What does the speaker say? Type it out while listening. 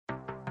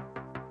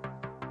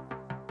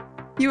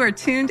You are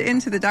tuned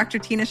into the Dr.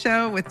 Tina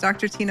Show with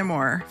Dr. Tina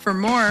Moore. For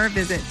more,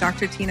 visit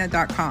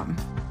drtina.com.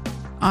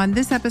 On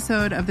this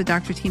episode of the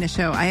Dr. Tina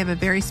Show, I have a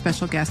very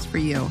special guest for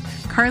you.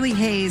 Carlee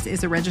Hayes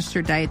is a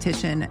registered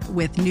dietitian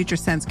with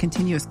NutriSense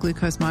continuous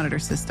glucose monitor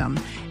system.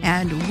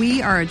 And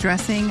we are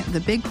addressing the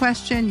big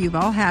question you've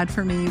all had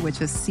for me,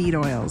 which is seed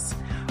oils.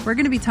 We're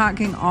going to be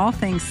talking all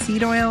things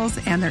seed oils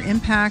and their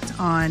impact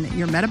on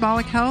your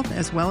metabolic health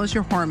as well as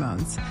your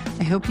hormones.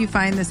 I hope you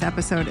find this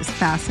episode as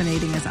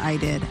fascinating as I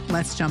did.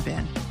 Let's jump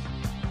in.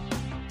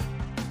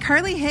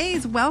 Carlee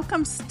Hayes,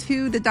 welcome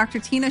to the Dr.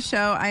 Tina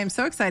Show. I am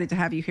so excited to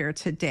have you here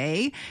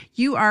today.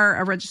 You are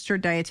a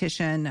registered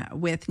dietitian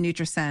with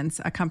NutriSense,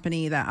 a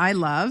company that I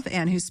love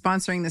and who's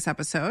sponsoring this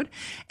episode.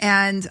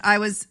 And I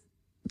was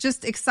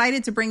just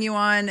excited to bring you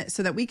on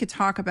so that we could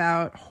talk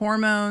about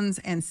hormones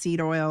and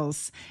seed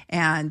oils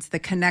and the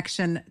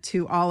connection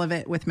to all of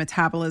it with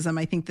metabolism.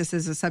 I think this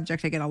is a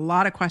subject I get a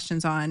lot of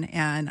questions on,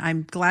 and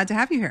I'm glad to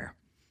have you here.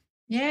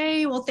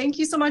 Yay. Well, thank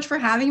you so much for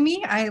having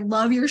me. I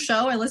love your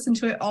show. I listen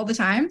to it all the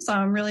time, so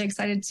I'm really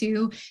excited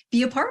to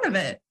be a part of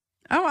it.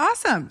 Oh,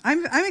 awesome.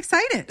 I'm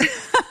excited.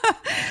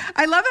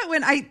 I love it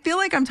when I feel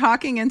like I'm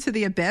talking into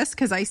the abyss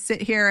because I sit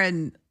here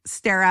and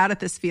stare out at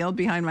this field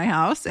behind my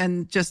house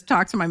and just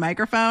talk to my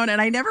microphone, and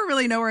I never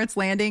really know where it's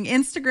landing.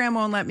 Instagram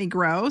won't let me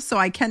grow, so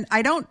I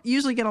don't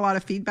usually get a lot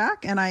of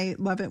feedback, and I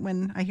love it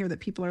when I hear that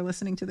people are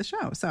listening to the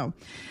show. So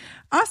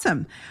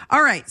awesome.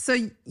 All right.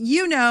 So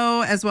you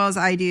know as well as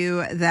I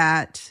do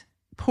that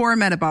poor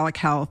metabolic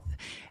health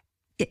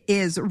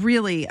is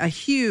really a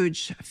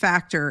huge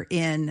factor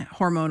in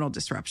hormonal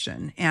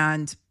disruption,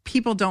 and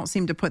people don't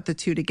seem to put the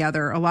two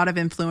together. A lot of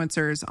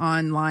influencers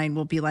online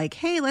will be like,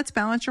 hey, let's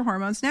balance your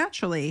hormones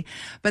naturally,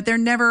 but they're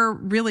never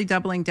really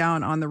doubling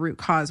down on the root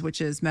cause,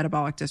 which is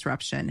metabolic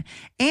disruption.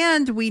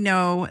 And we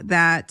know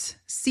that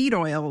seed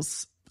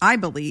oils, I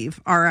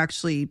believe, are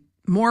actually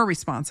more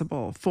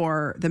responsible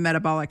for the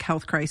metabolic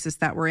health crisis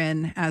that we're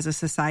in as a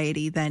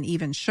society than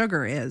even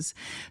sugar is.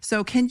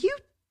 So can you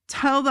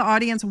tell the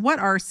audience, what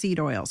are seed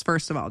oils,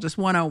 first of all, just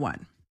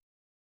 101?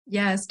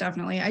 Yes,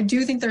 definitely. I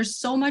do think there's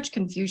so much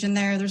confusion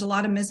there. There's a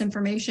lot of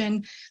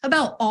misinformation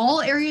about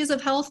all areas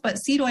of health, but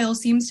seed oil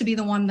seems to be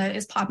the one that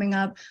is popping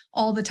up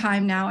all the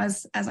time now,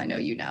 as I know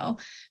you know.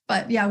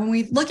 But yeah, when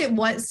we look at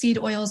what seed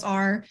oils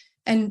are,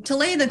 and to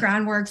lay the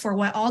groundwork for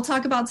what I'll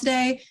talk about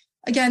today,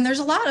 again, there's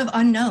a lot of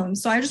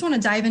unknowns. So I just want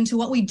to dive into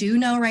what we do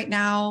know right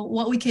now,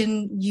 what we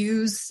can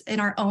use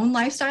in our own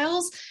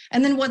lifestyles,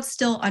 and then what's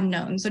still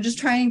unknown. So just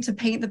trying to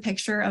paint the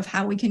picture of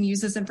how we can use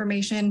this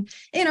information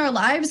in our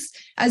lives,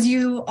 as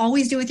you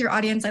always do with your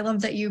audience. I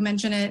love that you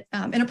mention it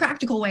in a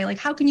practical way, like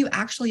how can you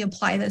actually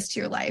apply this to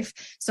your life?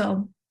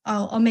 So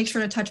I'll make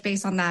sure to touch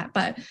base on that.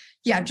 But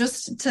yeah,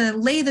 just to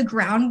lay the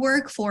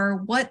groundwork for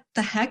what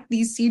the heck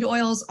these seed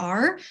oils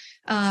are.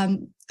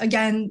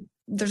 Again,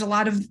 there's a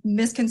lot of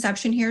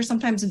misconception here.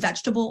 Sometimes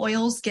vegetable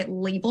oils get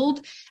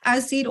labeled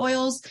as seed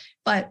oils,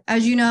 but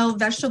as you know,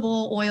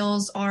 vegetable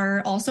oils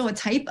are also a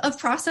type of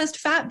processed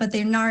fat, but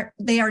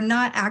they are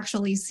not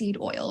actually seed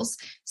oils.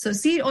 So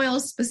seed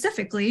oils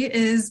specifically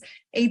is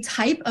a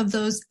type of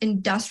those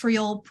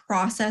industrial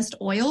processed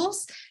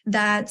oils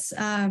that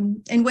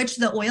in which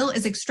the oil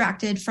is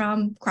extracted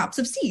from crops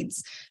of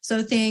seeds.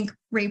 So think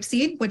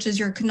rapeseed, which is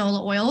your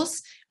canola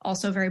oils,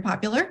 also very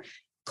popular.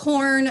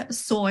 Corn,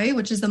 soy,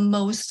 which is the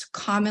most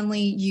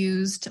commonly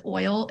used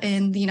oil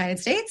in the United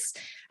States,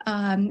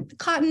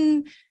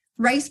 cotton,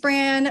 rice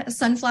bran,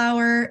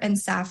 sunflower, and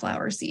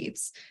safflower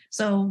seeds.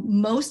 So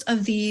most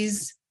of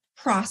these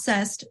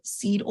processed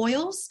seed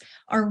oils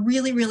are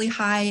really, really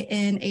high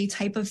in a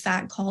type of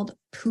fat called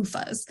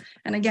PUFAs.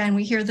 And again,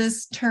 we hear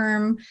this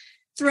term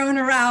thrown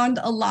around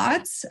a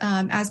lot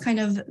as kind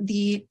of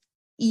the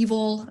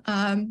evil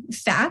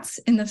fats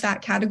in the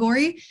fat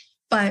category.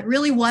 But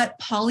really what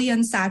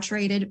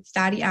polyunsaturated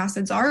fatty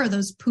acids are, or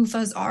those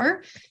PUFAs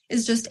are,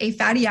 is just a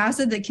fatty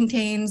acid that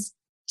contains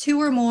 2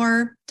 or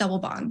more double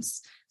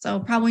bonds. So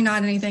probably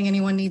not anything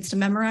anyone needs to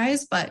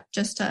memorize, but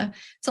just to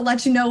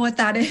let you know what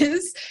that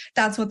is,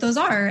 that's what those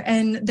are.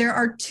 And there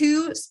are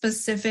 2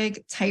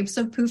 specific types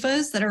of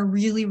PUFAs that are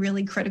really,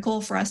 really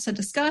critical for us to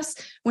discuss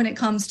when it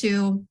comes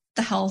to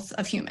the health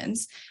of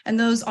humans. And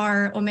those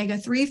are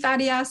omega-3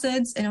 fatty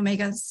acids and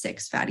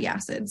omega-6 fatty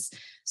acids.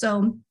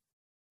 So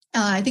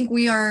I think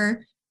we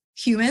are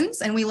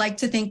humans and we like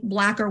to think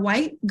black or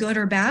white, good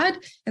or bad.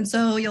 And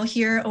so you'll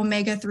hear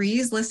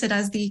omega-3s listed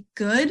as the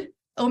good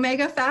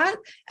omega fat,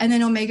 and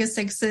then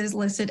omega-6s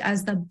listed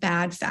as the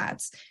bad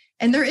fats.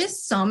 And there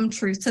is some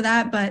truth to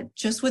that, but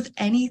just with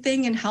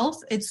anything in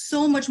health, it's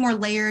so much more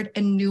layered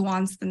and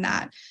nuanced than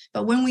that.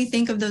 But when we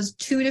think of those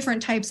 2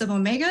 different types of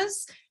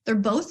omegas, they're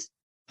both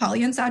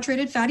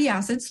polyunsaturated fatty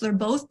acids. So they're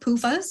both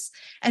PUFAs,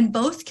 and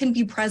both can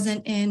be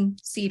present in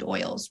seed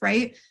oils,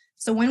 right?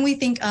 So when we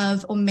think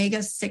of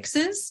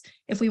omega-6s,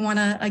 if we want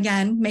to,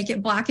 again, make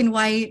it black and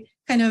white,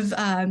 kind of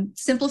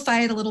simplify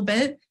it a little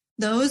bit,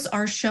 those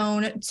are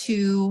shown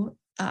to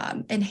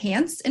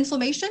enhance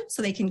inflammation,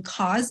 so they can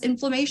cause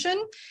inflammation.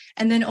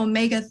 And then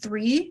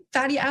omega-3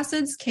 fatty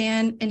acids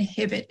can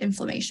inhibit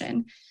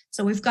inflammation.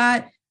 So we've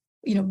got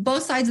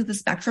both sides of the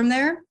spectrum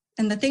there.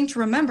 And the thing to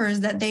remember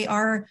is that they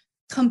are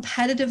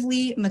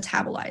competitively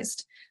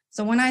metabolized.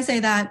 So when I say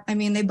that, I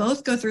mean, they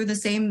both go through the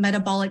same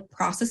metabolic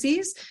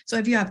processes. So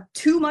if you have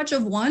too much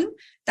of one,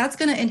 that's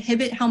going to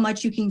inhibit how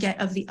much you can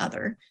get of the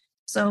other.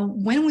 So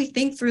when we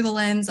think through the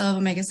lens of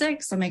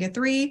omega-6,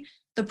 omega-3,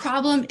 the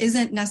problem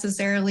isn't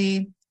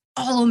necessarily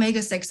all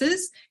omega-6s.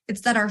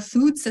 It's that our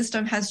food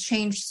system has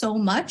changed so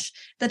much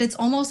that it's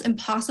almost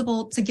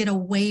impossible to get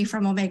away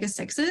from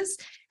omega-6s.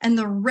 And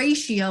the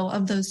ratio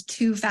of those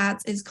two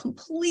fats is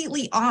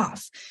completely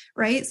off,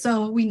 right?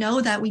 So we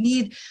know that we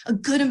need a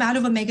good amount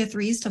of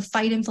omega-3s to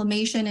fight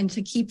inflammation and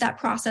to keep that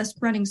process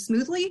running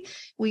smoothly.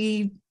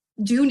 We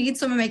do need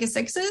some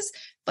omega-6s,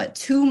 but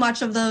too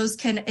much of those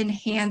can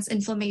enhance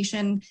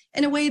inflammation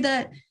in a way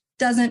that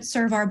doesn't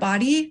serve our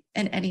body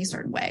in any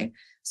certain way.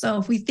 So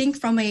if we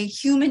think from a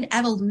human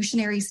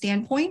evolutionary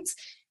standpoint,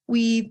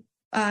 we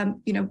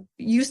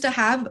used to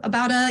have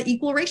about a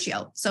equal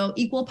ratio. So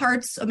equal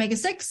parts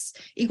omega-6,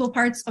 equal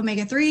parts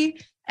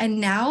omega-3. And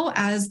now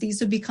as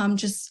these have become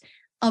just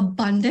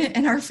abundant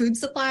in our food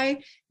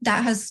supply,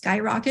 that has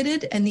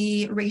skyrocketed. And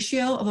the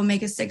ratio of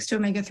omega-6 to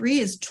omega-3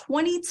 is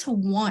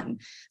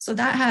 20-1. So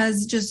that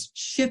has just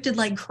shifted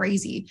like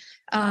crazy.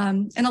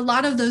 And a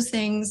lot of those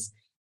things,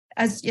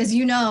 as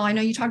you know, I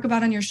know you talk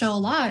about on your show a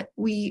lot,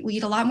 we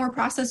eat a lot more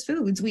processed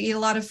foods. We eat a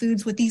lot of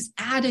foods with these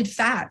added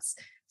fats.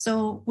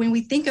 So when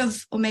we think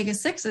of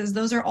omega-6s,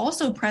 those are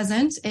also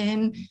present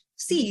in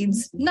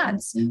seeds,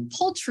 nuts,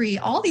 poultry,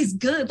 all these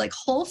good like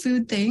whole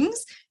food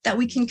things that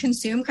we can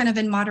consume kind of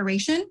in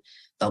moderation.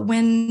 But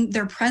when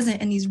they're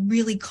present in these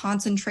really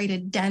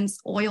concentrated, dense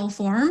oil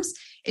forms,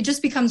 it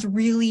just becomes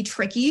really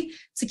tricky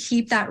to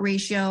keep that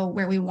ratio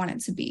where we want it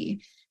to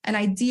be. And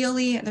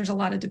ideally, there's a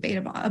lot of debate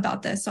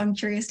about this, so I'm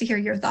curious to hear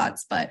your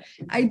thoughts, but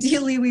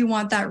ideally we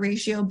want that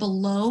ratio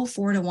below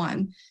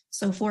 4-1.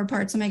 So 4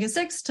 parts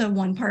omega-6 to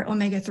 1 part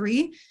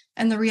omega-3.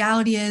 And the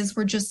reality is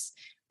we're just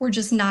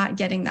not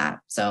getting that.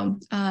 So,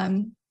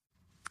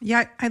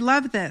 yeah, I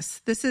love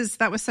this.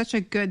 That was such a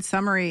good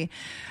summary.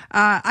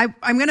 I'm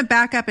going to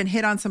back up and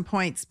hit on some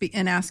points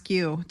and ask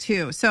you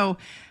too. So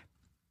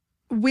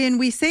when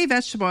we say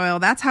vegetable oil,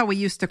 that's how we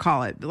used to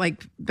call it.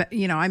 Like,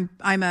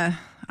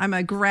 I'm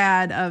a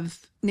grad of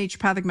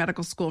naturopathic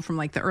medical school from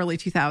like the early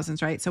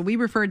 2000s, right? So we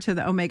referred to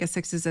the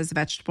omega-6s as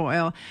vegetable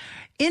oil.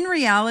 In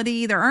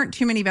reality, there aren't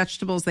too many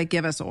vegetables that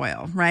give us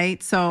oil,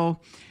 right? So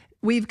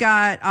we've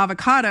got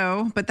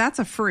avocado, but that's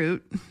a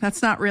fruit.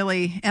 That's not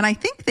really, and I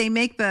think they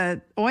make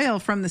the oil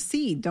from the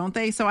seed, don't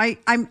they? So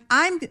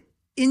I'm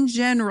in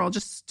general,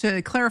 just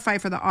to clarify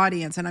for the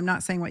audience, and I'm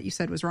not saying what you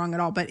said was wrong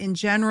at all, but in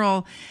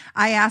general,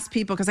 I ask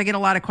people, because I get a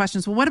lot of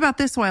questions, well, what about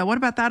this oil? What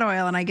about that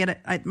oil? And I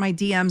get my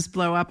DMs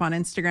blow up on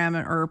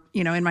Instagram or,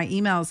 in my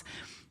emails.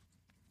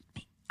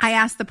 I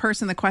ask the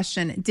person the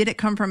question, did it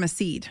come from a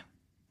seed?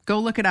 Go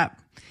look it up.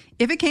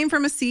 If it came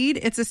from a seed,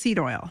 it's a seed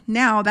oil.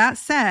 Now, that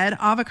said,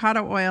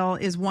 avocado oil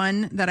is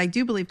one that I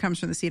do believe comes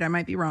from the seed. I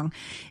might be wrong.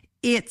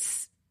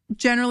 It's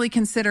generally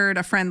considered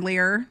a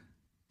friendlier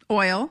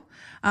oil.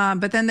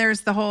 But then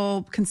there's the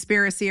whole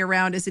conspiracy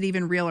around, is it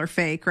even real or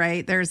fake,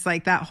 right? There's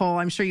like that whole,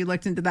 I'm sure you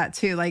looked into that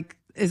too. Like,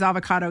 is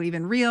avocado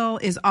even real?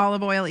 Is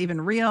olive oil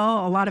even real?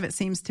 A lot of it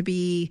seems to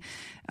be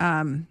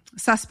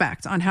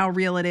suspect on how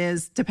real it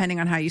is, depending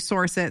on how you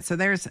source it. So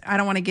I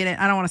don't want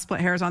to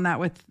split hairs on that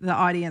with the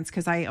audience,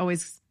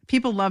 because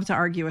people love to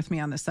argue with me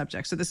on this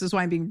subject. So this is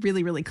why I'm being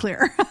really, really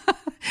clear.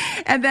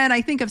 And then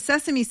I think of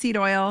sesame seed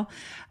oil.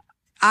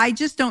 I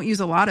just don't use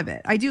a lot of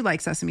it. I do like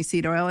sesame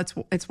seed oil.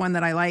 It's one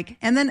that I like.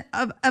 And then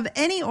of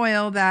any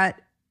oil that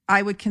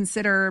I would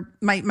consider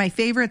my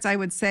favorites, I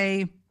would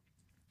say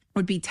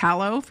would be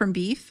tallow from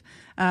beef,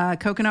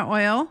 coconut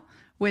oil,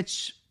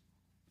 which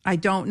I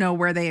don't know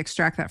where they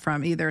extract that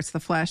from. Either it's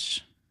the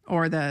flesh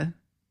or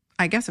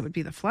I guess it would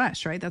be the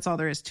flesh, right? That's all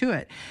there is to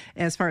it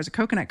as far as a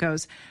coconut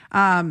goes.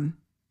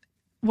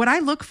 What I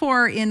look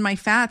for in my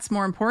fats,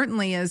 more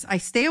importantly, is I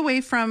stay away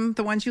from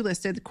the ones you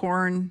listed: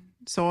 corn,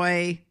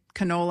 soy,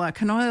 canola.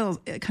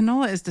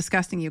 Canola is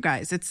disgusting, you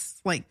guys. It's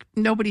like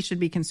nobody should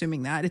be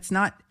consuming that. It's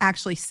not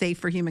actually safe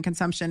for human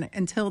consumption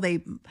until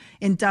they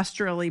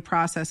industrially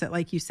process it,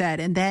 like you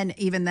said. And then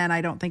even then, I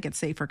don't think it's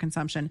safe for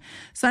consumption.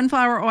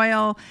 Sunflower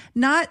oil,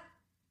 not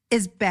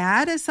as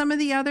bad as some of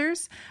the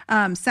others.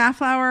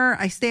 Safflower,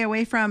 I stay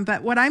away from.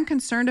 But what I'm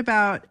concerned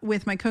about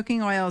with my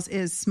cooking oils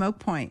is smoke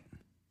point,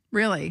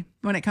 really,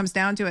 when it comes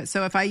down to it.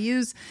 So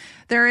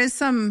there is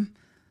some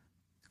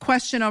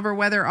question over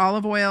whether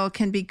olive oil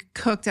can be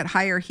cooked at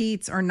higher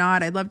heats or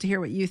not. I'd love to hear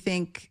what you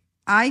think.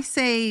 I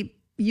say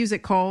use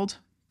it cold,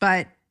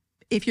 but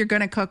if you're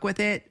going to cook with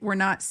it, we're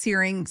not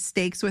searing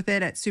steaks with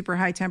it at super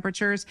high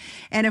temperatures.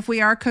 And if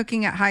we are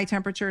cooking at high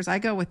temperatures, I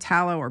go with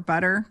tallow or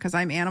butter because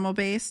I'm animal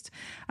based.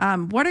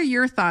 What are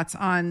your thoughts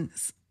on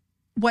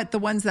what the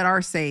ones that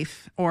are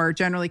safe or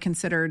generally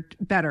considered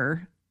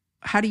better?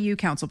 How do you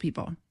counsel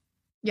people?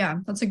 Yeah,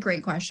 that's a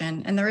great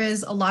question. And there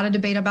is a lot of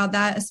debate about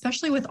that,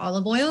 especially with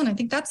olive oil. And I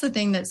think that's the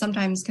thing that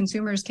sometimes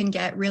consumers can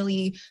get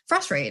really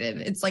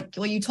frustrated. It's like,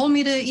 well, you told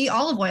me to eat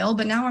olive oil,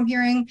 but now I'm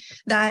hearing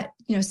that,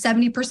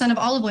 70% of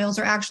olive oils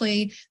are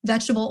actually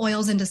vegetable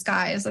oils in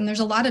disguise. And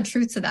there's a lot of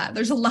truth to that.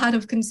 There's a lot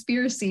of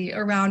conspiracy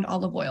around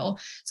olive oil.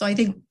 So I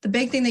think the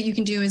big thing that you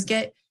can do is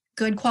get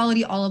good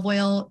quality olive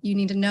oil. You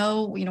need to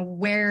know,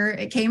 where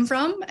it came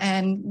from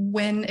and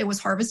when it was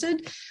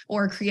harvested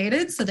or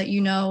created so that you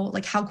know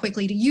like how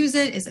quickly to use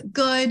it. Is it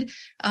good?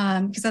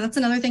 Because that's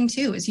another thing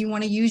too, is you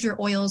want to use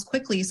your oils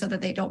quickly so that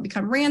they don't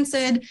become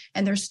rancid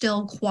and they're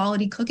still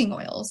quality cooking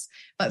oils.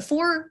 But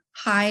for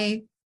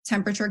high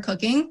temperature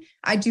cooking,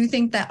 I do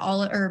think that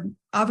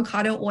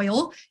avocado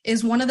oil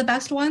is one of the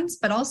best ones,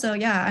 but also,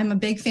 yeah, I'm a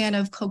big fan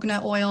of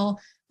coconut oil,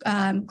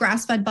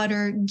 grass-fed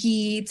butter,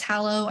 ghee,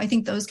 tallow. I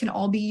think those can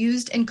all be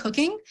used in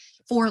cooking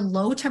for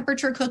low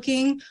temperature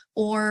cooking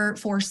or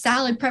for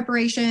salad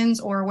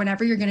preparations or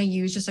whenever you're going to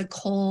use just a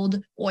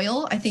cold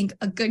oil. I think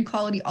a good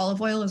quality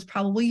olive oil is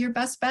probably your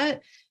best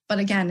bet. But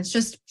again, it's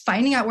just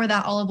finding out where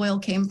that olive oil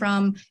came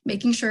from,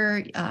 making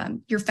sure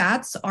your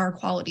fats are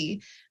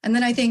quality. And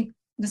then I think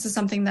this is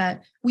something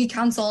that we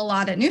counsel a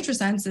lot at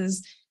NutriSense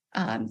is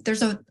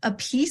there's a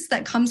piece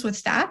that comes with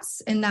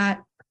fats in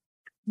that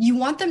you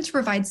want them to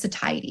provide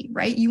satiety,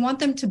 right? You want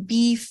them to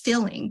be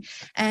filling.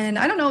 And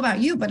I don't know about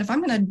you, but if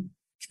I'm going to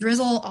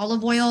drizzle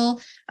olive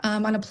oil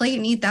on a plate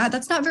and eat that,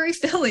 that's not very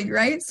filling,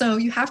 right? So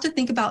you have to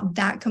think about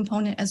that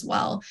component as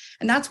well.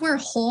 And that's where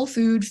whole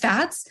food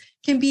fats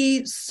can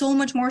be so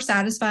much more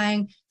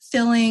satisfying,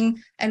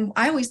 filling. And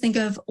I always think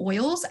of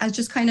oils as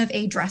just kind of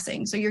a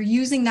dressing. So you're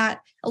using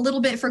that a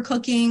little bit for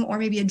cooking or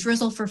maybe a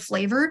drizzle for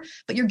flavor,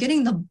 but you're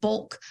getting the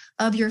bulk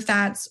of your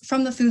fats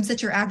from the foods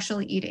that you're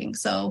actually eating.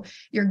 So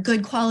your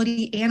good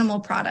quality animal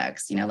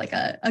products, like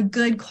a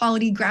good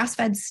quality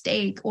grass-fed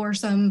steak or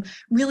some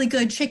really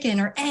good chicken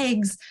or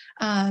eggs.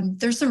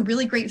 There's some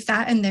really great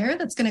fat in there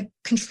that's going to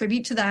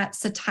contribute to that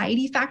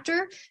satiety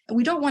factor. And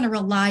we don't want to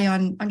rely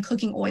on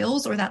cooking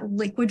oils or that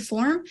liquid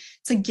form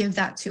to give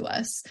that to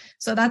us.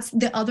 So that's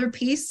the other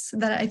piece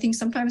that I think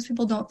sometimes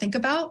people don't think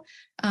about.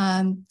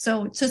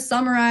 So to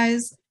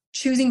summarize,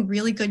 choosing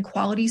really good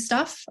quality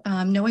stuff,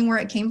 knowing where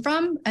it came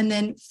from, and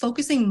then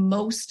focusing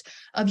most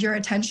of your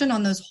attention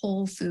on those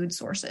whole food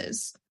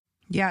sources.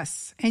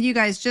 Yes. And you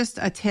guys, just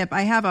a tip.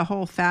 I have a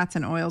whole fats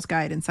and oils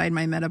guide inside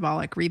my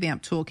Metabolic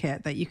Revamp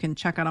Toolkit that you can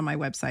check out on my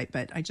website.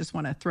 But I just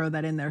want to throw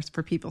that in there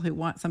for people who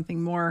want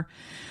something more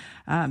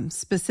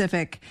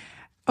specific.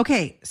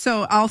 Okay,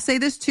 so I'll say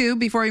this too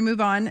before we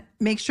move on.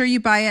 Make sure you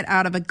buy it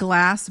out of a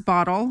glass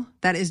bottle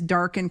that is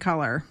dark in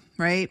color,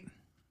 right?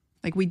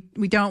 Like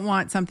we don't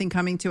want something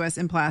coming to us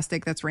in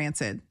plastic that's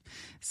rancid.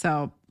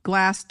 So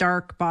glass,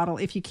 dark bottle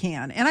if you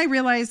can. And I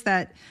realize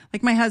that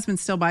like my husband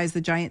still buys the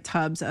giant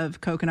tubs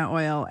of coconut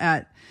oil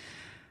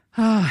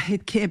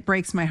it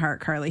breaks my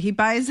heart, Carlee.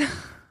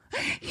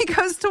 He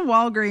goes to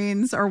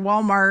Walgreens or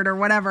Walmart or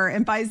whatever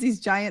and buys these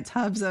giant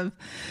tubs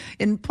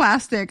in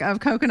plastic of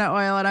coconut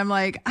oil. And I'm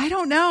like, I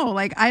don't know.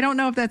 I don't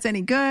know if that's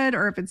any good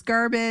or if it's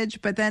garbage.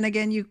 But then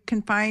again, you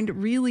can find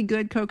really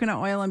good coconut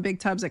oil in big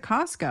tubs at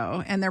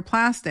Costco and they're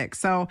plastic.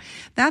 So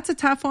that's a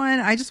tough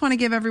one. I just want to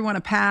give everyone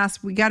a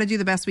pass. We got to do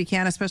the best we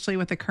can, especially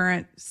with the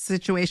current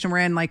situation we're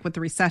in, like with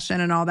the recession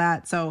and all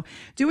that. So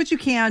do what you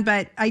can,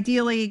 but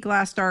ideally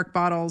glass dark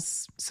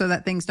bottles so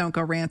that things don't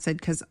go rancid,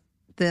 because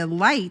the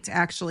light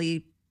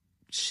actually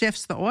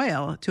shifts the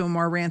oil to a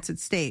more rancid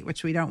state,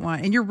 which we don't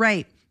want. And you're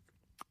right.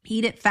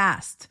 Eat it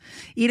fast.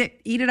 Eat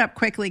it up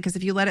quickly, because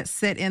if you let it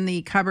sit in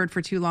the cupboard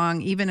for too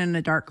long, even in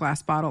a dark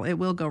glass bottle, it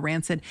will go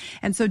rancid.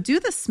 And so do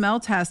the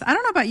smell test. I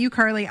don't know about you,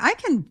 Carlee. I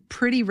can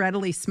pretty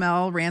readily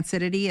smell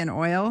rancidity in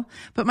oil,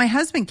 but my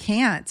husband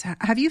can't.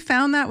 Have you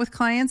found that with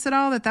clients at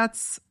all,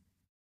 that's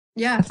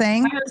Yeah,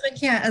 thing? my husband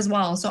can't as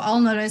well. So I'll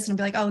notice and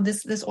be like, oh,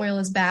 this oil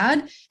is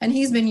bad. And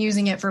he's been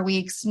using it for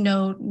weeks.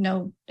 No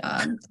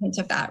hint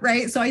of that,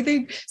 right? So I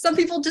think some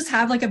people just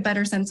have like a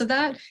better sense of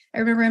that. I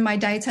remember in my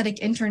dietetic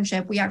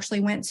internship, we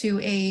actually went to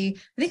I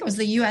think it was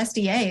the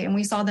USDA, and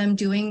we saw them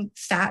doing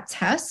fat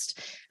test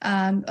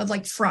of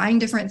like frying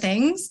different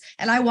things.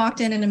 And I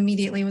walked in and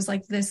immediately was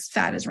like, this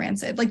fat is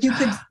rancid. Like you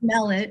could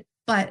smell it.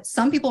 But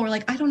some people were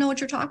like, I don't know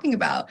what you're talking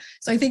about.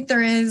 So I think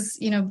there is,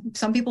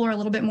 some people are a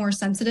little bit more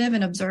sensitive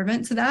and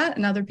observant to that.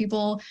 And other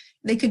people,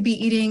 they could be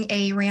eating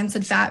a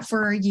rancid fat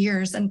for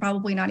years and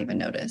probably not even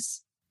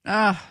notice.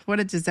 Oh, what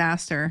a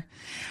disaster.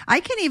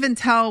 I can even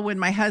tell when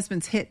my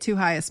husband's hit too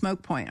high a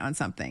smoke point on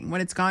something,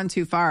 when it's gone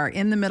too far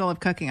in the middle of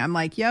cooking. I'm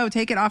like, yo,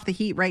 take it off the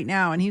heat right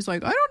now. And he's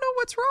like, I don't know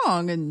what's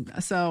wrong.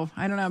 And so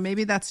I don't know,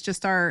 maybe that's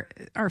just our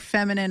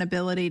feminine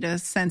ability to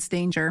sense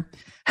danger.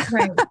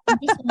 Right.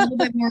 Just a little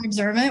bit more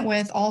observant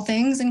with all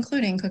things,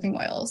 including cooking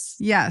oils.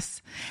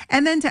 Yes.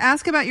 And then to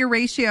ask about your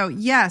ratio.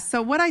 Yes.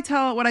 So what I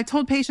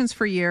told patients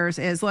for years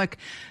is, look,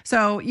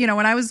 so,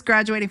 when I was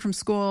graduating from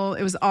school,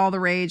 it was all the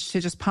rage to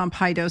just pump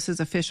high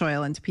doses of fish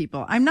oil into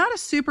people. I'm not a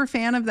super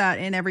fan of that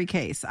in every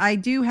case. I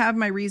do have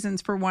my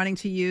reasons for wanting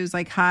to use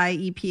like high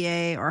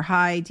EPA or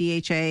high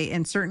DHA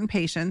in certain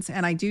patients.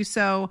 And I do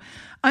so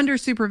under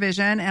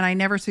supervision. And I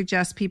never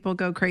suggest people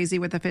go crazy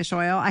with the fish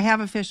oil. I have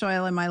a fish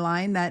oil in my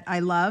line that I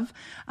love,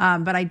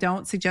 but I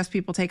don't suggest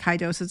people take high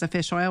doses of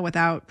fish oil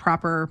without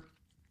proper,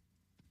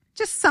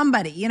 just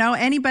somebody,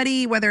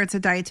 anybody, whether it's a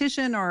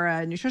dietitian or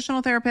a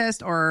nutritional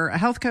therapist or a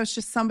health coach,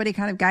 just somebody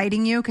kind of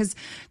guiding you, because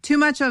too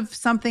much of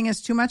something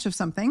is too much of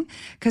something,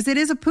 because it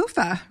is a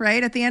PUFA,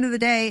 right? At the end of the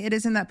day, it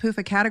is in that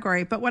PUFA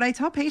category. But what I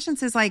tell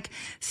patients is like,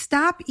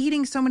 stop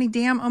eating so many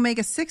damn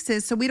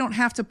omega-6s so we don't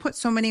have to put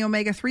so many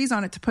omega-3s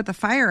on it to put the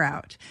fire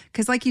out.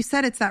 Because like you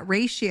said, it's that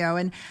ratio.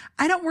 And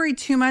I don't worry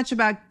too much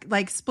about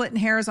like splitting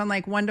hairs on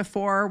like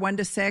 1-4,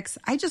 1-6.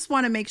 I just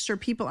want to make sure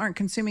people aren't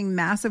consuming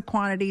massive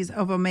quantities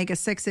of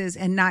omega-6s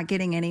and not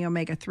getting any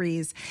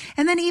omega-3s.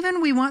 And then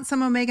even we want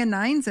some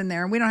omega-9s in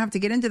there, and we don't have to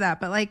get into that,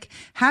 but like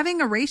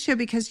having a ratio,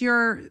 because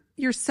your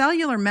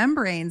cellular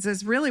membranes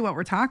is really what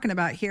we're talking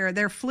about here.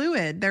 They're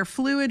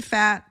fluid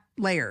fat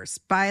layers,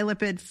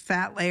 bilipid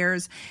fat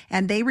layers,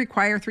 and they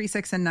require 3,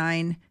 6, and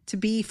 9 to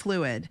be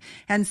fluid.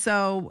 And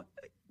so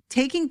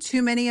taking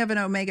too many of an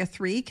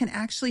omega-3 can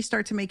actually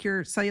start to make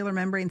your cellular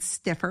membranes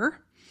stiffer.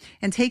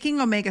 And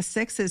taking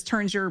omega-6s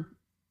turns your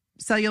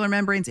cellular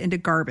membranes into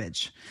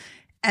garbage.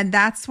 And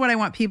that's what I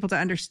want people to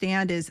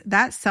understand, is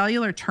that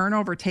cellular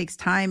turnover takes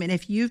time. And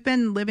if you've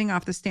been living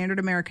off the standard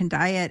American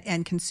diet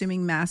and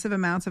consuming massive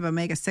amounts of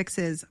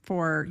omega-6s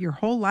for your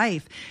whole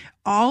life,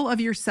 all of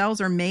your cells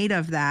are made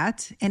of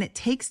that. And it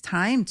takes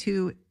time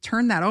to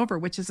turn that over,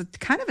 which is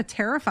kind of a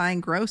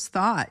terrifying, gross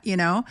thought,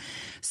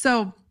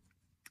 So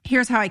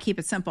here's how I keep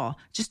it simple.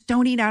 Just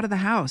don't eat out of the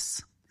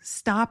house.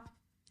 Stop.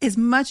 As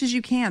much as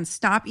you can,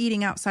 stop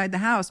eating outside the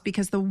house,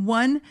 because the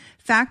one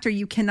factor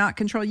you cannot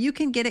control, you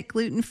can get it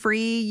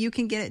gluten-free, you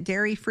can get it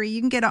dairy-free,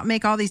 you can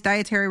make all these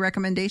dietary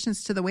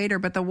recommendations to the waiter,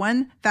 but the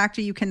one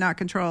factor you cannot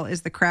control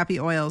is the crappy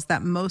oils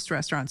that most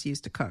restaurants use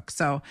to cook.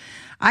 So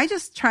I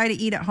just try to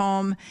eat at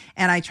home,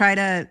 and I try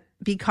to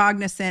be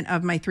cognizant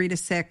of my 3 to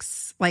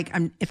 6. Like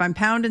if I'm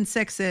pounding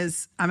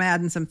 6s, I'm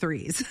adding some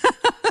 3s.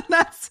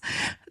 That's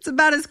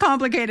about as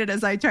complicated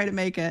as I try to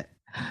make it.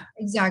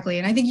 Exactly.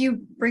 And I think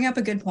you bring up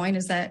a good point,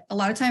 is that a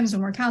lot of times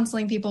when we're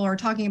counseling people or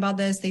talking about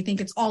this, they think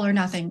it's all or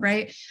nothing,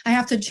 right? I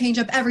have to change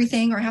up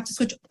everything, or I have to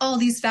switch all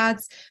these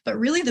fats. But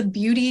really the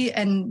beauty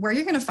and where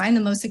you're going to find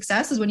the most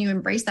success is when you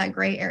embrace that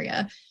gray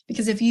area.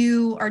 Because if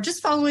you are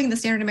just following the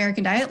standard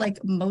American diet, like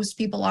most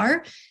people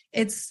are,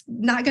 it's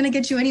not going to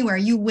get you anywhere.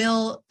 You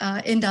will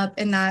end up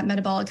in that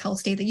metabolic health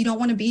state that you don't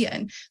want to be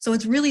in. So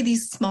it's really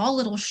these small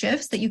little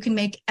shifts that you can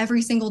make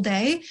every single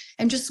day,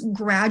 and just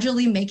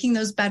gradually making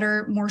those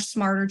better, more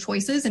smarter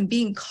choices, and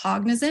being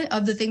cognizant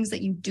of the things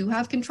that you do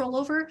have control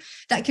over,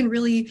 that can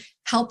really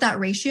help that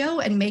ratio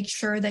and make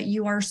sure that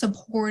you are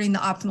supporting the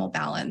optimal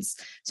balance.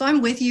 So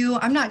I'm with you.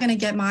 I'm not going to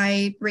get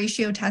my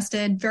ratio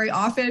tested very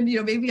often.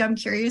 Maybe I'm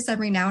curious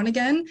every now and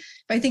again,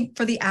 but I think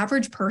for the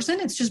average person,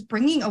 it's just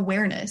bringing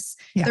awareness.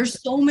 Yeah. There's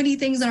so many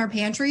things in our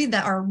pantry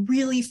that are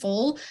really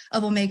full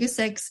of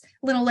omega-6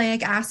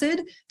 linoleic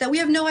acid that we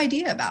have no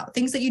idea about,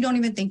 things that you don't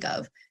even think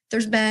of.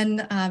 There's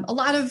been a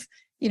lot of,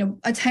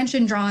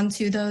 attention drawn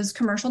to those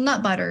commercial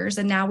nut butters.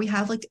 And now we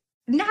have like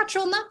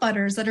natural nut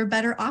butters that are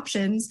better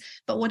options.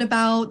 But what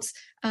about,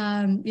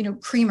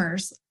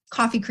 creamers,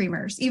 coffee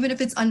creamers, even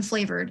if it's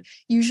unflavored?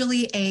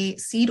 Usually a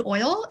seed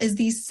oil is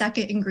the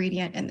second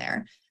ingredient in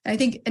there. And I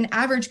think an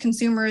average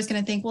consumer is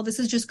going to think, well, this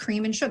is just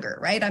cream and sugar,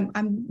 right?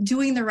 I'm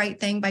doing the right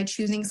thing by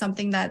choosing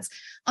something that's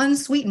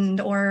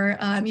unsweetened or,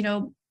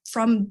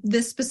 from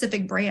this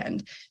specific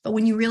brand. But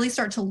when you really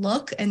start to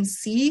look and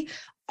see,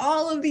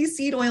 all of these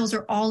seed oils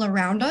are all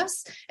around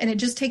us. And it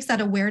just takes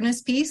that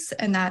awareness piece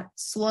and that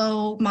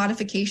slow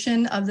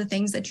modification of the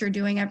things that you're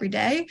doing every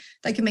day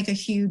that can make a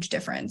huge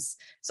difference.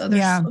 So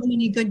there's so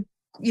many good,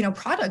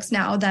 products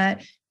now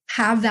that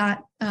have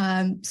that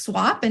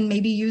swap, and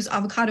maybe use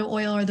avocado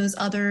oil or those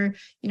other,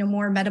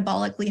 more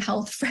metabolically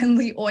health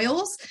friendly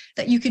oils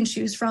that you can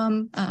choose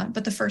from.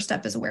 But the first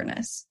step is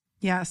awareness.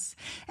 Yes.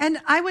 And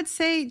I would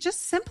say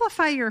just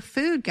simplify your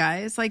food,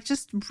 guys. Like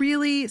just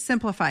really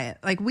simplify it.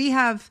 Like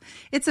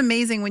it's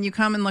amazing when you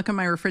come and look at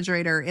my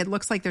refrigerator, it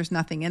looks like there's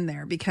nothing in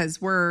there because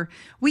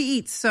we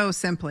eat so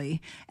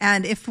simply.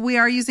 And if we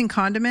are using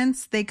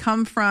condiments, they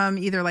come from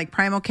either like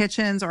Primal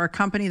Kitchens or a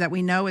company that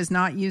we know is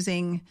not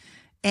using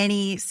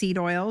any seed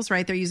oils,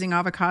 right? They're using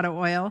avocado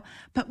oil,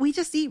 but we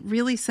just eat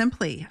really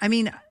simply. I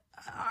mean,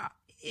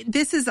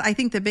 this is, I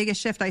think, the biggest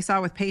shift I saw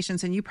with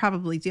patients, and you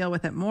probably deal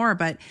with it more,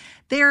 but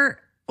they're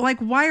like,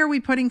 why are we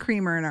putting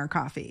creamer in our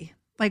coffee?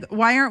 Like,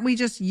 why aren't we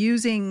just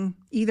using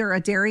either a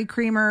dairy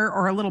creamer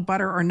or a little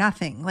butter or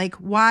nothing? Like,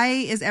 why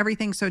is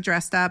everything so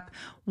dressed up?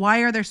 Why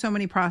are there so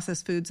many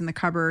processed foods in the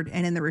cupboard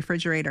and in the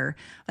refrigerator?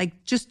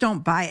 Like, just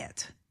don't buy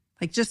it.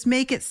 Like, just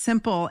make it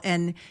simple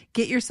and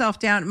get yourself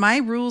down. My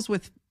rules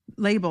with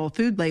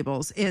food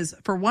labels is,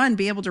 for one,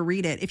 be able to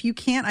read it. If you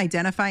can't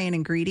identify an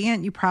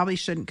ingredient, you probably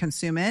shouldn't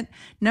consume it.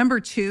 Number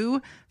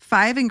 2,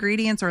 5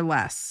 ingredients or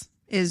less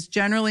is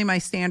generally my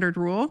standard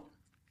rule.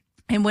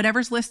 And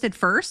whatever's listed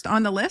first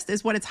on the list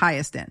is what it's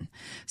highest in.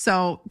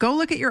 So go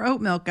look at your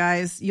oat milk,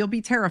 guys. You'll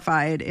be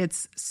terrified.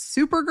 It's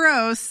super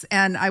gross,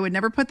 and I would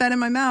never put that in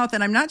my mouth.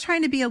 And I'm not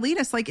trying to be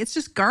elitist. Like, it's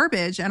just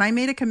garbage. And I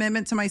made a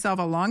commitment to myself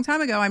a long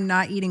time ago. I'm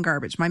not eating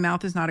garbage. My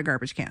mouth is not a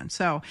garbage can.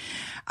 So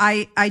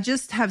I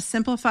just have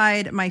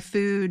simplified my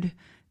food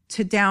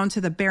down to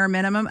the bare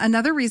minimum.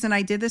 Another reason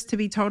I did this, to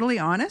be totally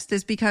honest,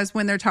 is because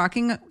when they're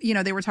talking,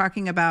 they were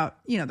talking about,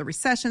 the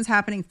recessions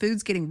happening,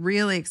 food's getting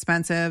really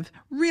expensive,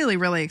 really,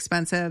 really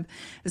expensive,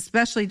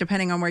 especially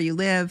depending on where you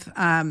live,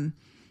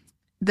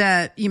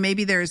 that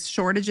maybe there's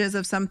shortages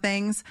of some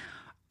things.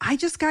 I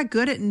just got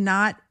good at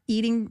not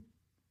eating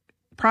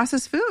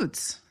processed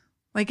foods.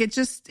 Like,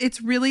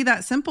 it's really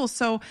that simple.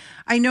 So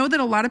I know that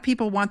a lot of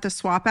people want the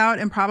swap out,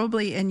 and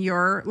probably in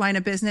your line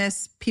of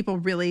business, people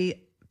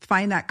really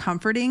find that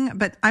comforting,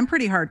 but I'm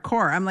pretty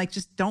hardcore. I'm like,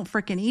 just don't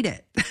freaking eat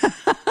it.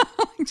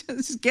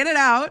 Just get it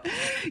out.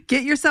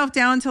 Get yourself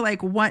down to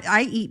like what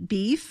I eat: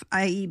 beef,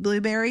 I eat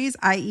blueberries,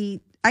 I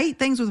eat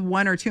things with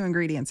 1 or 2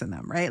 ingredients in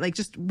them, right? Like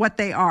just what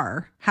they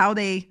are, how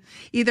they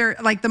either,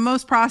 like the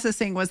most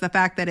processing was the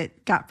fact that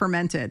it got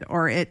fermented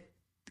or it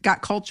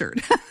got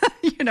cultured.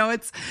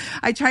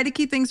 I try to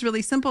keep things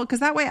really simple because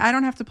that way I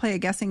don't have to play a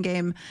guessing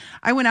game.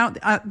 I went out,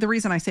 the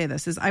reason I say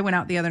this is I went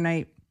out the other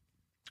night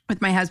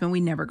with my husband.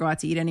 We never go out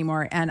to eat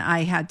anymore. And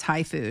I had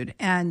Thai food,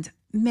 and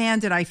man,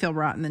 did I feel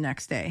rotten the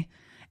next day.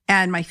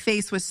 And my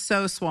face was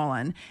so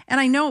swollen. And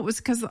I know it was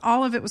because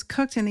all of it was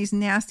cooked in these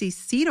nasty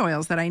seed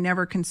oils that I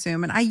never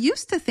consume. And I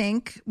used to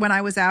think when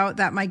I was out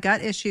that my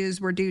gut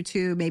issues were due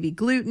to maybe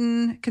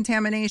gluten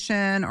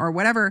contamination or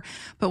whatever.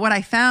 But what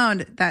I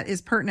found that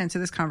is pertinent to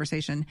this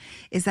conversation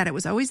is that it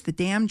was always the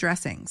damn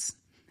dressings.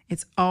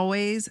 It's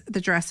always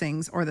the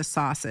dressings or the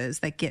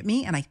sauces that get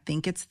me. And I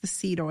think it's the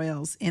seed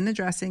oils in the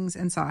dressings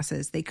and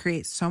sauces. They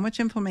create so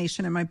much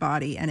inflammation in my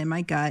body and in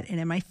my gut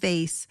and in my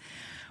face,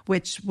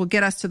 which will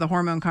get us to the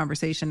hormone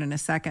conversation in a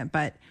second.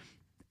 But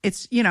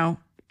it's,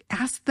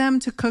 ask them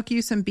to cook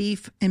you some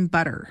beef in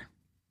butter.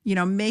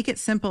 Make it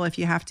simple if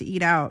you have to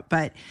eat out.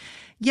 But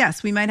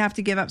yes, we might have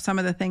to give up some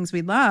of the things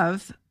we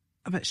love,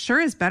 but sure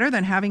is better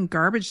than having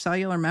garbage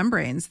cellular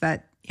membranes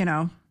that,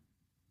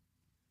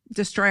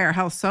 destroy our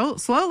health so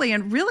slowly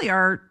and really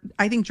are,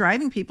 I think,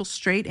 driving people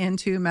straight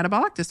into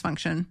metabolic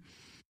dysfunction.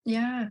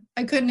 Yeah,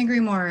 I couldn't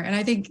agree more. And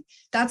I think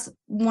that's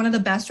one of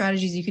the best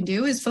strategies you can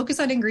do is focus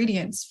on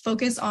ingredients,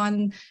 focus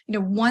on,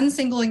 one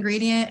single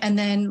ingredient, and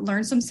then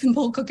learn some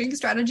simple cooking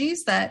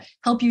strategies that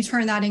help you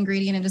turn that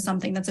ingredient into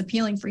something that's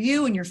appealing for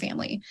you and your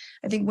family.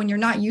 I think when you're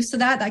not used to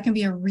that, that can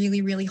be a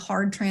really, really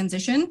hard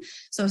transition.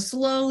 So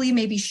slowly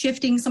maybe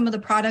shifting some of the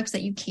products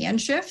that you can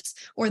shift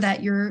or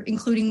that you're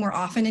including more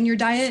often in your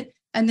diet.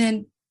 And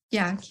then,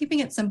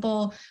 keeping it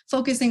simple,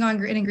 focusing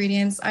on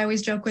ingredients. I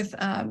always joke with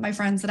my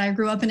friends that I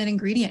grew up in an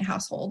ingredient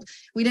household.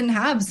 We didn't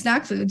have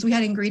snack foods. We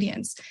had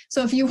ingredients.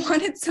 So if you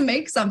wanted to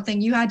make something,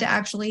 you had to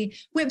actually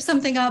whip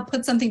something up,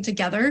 put something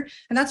together.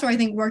 And that's where I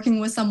think working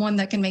with someone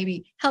that can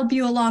maybe help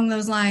you along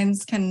those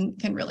lines can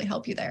really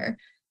help you there.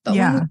 But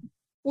when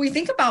we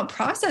think about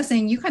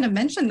processing, you kind of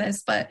mentioned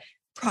this, but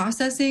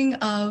processing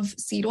of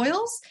seed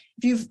oils.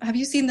 Have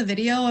you seen the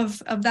video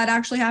of that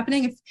actually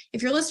happening?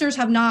 If your listeners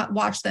have not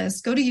watched this,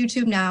 go to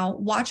YouTube now,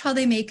 watch how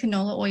they make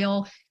canola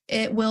oil.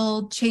 It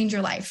will change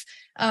your life.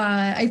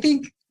 I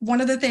think one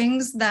of the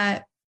things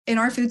that in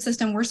our food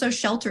system, we're so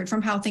sheltered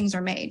from how things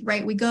are made,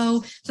 right? We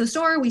go to the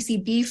store, we see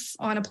beef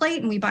on a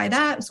plate and we buy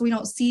that. So we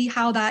don't see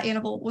how that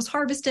animal was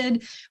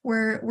harvested.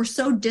 We're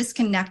so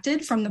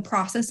disconnected from the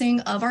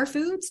processing of our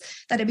foods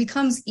that it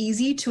becomes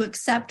easy to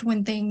accept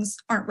when things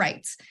aren't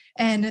right.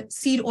 And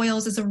seed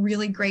oils is a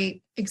really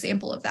great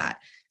example of that.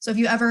 So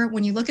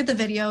when you look at the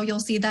video,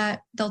 you'll see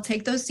that they'll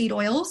take those seed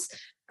oils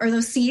or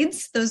those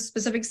seeds, those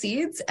specific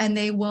seeds, and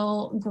they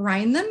will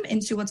grind them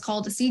into what's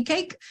called a seed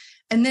cake.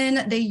 And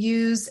then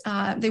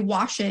they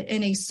wash it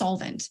in a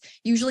solvent,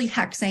 usually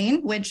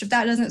hexane, which if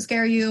that doesn't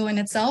scare you in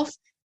itself,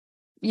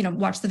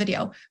 watch the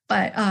video.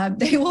 But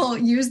they will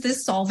use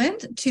this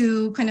solvent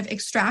to kind of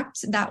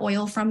extract that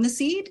oil from the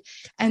seed.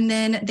 And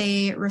then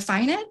they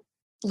refine it,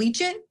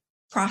 bleach it,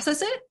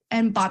 process it,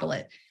 and bottle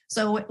it.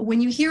 So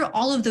when you hear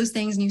all of those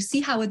things and you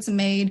see how it's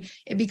made,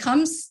 it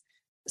becomes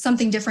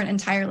something different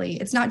entirely.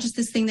 It's not just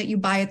this thing that you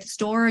buy at the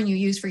store and you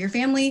use for your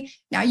family.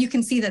 Now you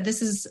can see that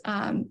this is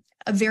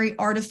a very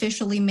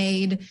artificially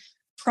made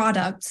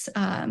product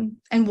and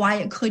why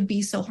it could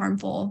be so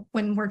harmful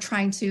when we're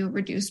trying to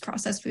reduce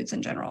processed foods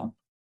in general.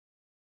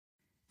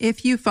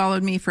 If you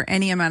followed me for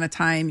any amount of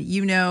time,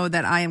 you know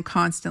that I am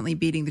constantly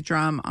beating the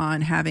drum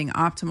on having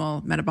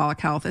optimal metabolic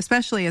health,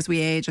 especially as we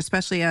age,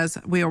 especially as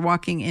we are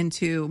walking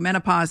into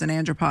menopause and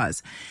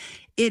andropause.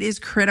 It is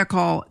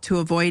critical to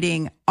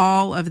avoiding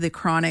all of the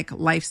chronic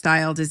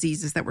lifestyle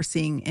diseases that we're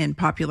seeing in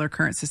popular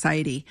current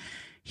society.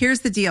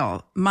 Here's the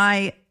deal.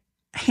 My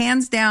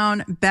hands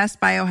down best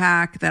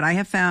biohack that I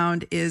have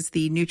found is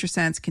the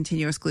NutriSense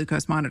continuous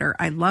glucose monitor.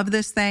 I love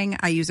this thing.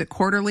 I use it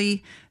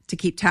quarterly to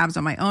keep tabs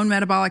on my own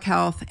metabolic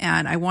health.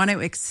 And I want to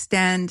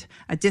extend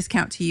a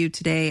discount to you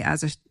today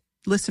as a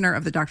listener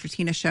of the Dr.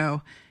 Tina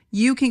Show.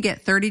 You can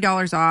get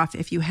 $30 off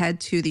if you head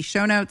to the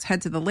show notes,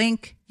 head to the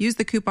link, use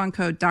the coupon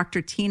code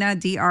Dr. Tina,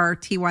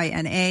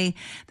 DRTYNA.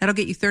 That'll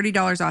get you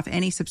 $30 off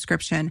any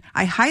subscription.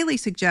 I highly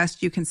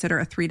suggest you consider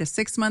a 3 to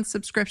 6 month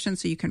subscription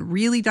so you can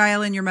really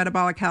dial in your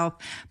metabolic health,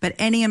 but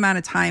any amount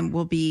of time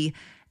will be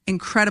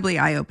incredibly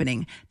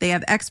eye-opening. They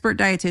have expert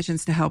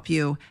dietitians to help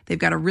you. They've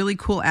got a really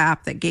cool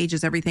app that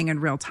gauges everything in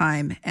real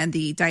time, and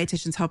the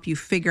dietitians help you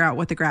figure out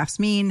what the graphs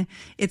mean.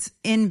 It's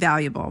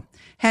invaluable.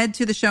 Head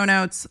to the show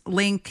notes,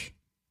 link,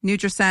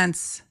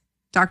 NutriSense,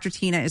 Dr.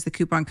 Tina is the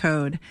coupon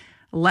code.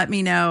 Let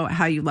me know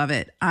how you love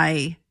it.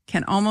 I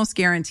can almost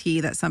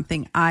guarantee that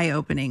something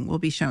eye-opening will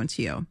be shown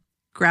to you.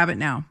 Grab it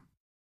now.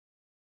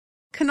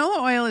 Canola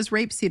oil is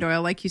rapeseed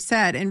oil, like you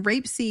said, and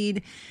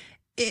rapeseed,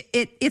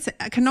 it's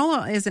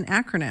canola is an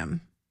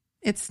acronym.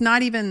 It's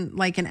not even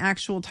like an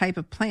actual type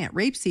of plant.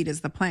 Rapeseed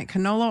is the plant.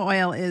 Canola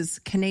oil is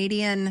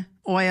Canadian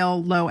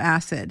oil low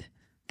acid.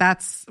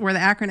 That's where the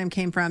acronym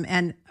came from.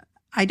 And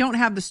I don't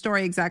have the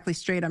story exactly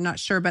straight. I'm not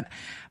sure. But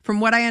from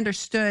what I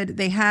understood,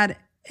 they had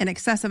an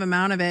excessive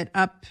amount of it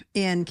up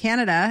in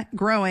Canada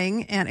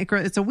growing, and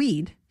it's a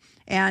weed.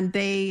 And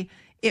it's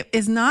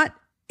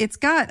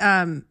got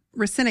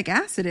racinic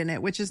acid in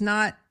it, which is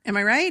not, am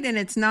I right? And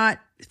it's not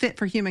fit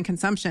for human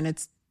consumption.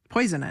 It's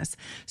poisonous.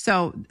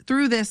 So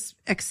through this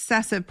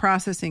excessive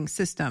processing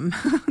system,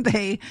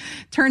 they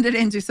turned it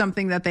into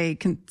something that they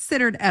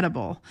considered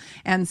edible.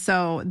 And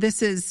so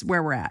this is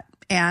where we're at.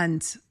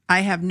 And I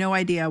have no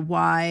idea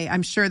why.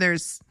 I'm sure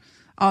there's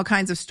all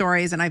kinds of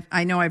stories, and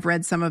I know I've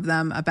read some of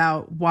them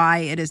about why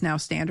it is now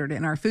standard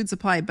in our food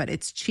supply, but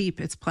it's cheap,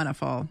 it's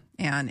plentiful,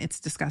 and it's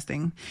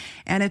disgusting.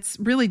 And it's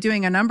really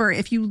doing a number.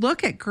 If you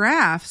look at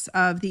graphs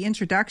of the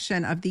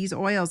introduction of these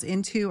oils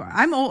into,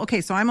 I'm old.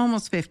 Okay, so I'm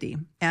almost 50,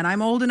 and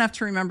I'm old enough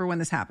to remember when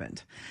this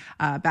happened.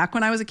 Back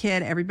when I was a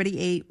kid, everybody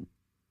ate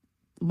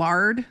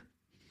lard.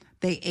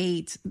 They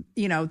ate,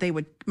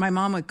 my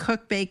mom would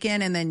cook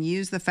bacon and then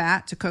use the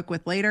fat to cook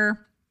with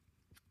later.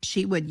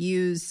 She would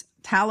use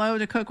tallow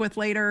to cook with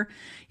later.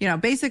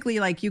 Basically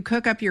like you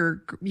cook up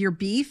your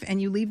beef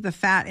and you leave the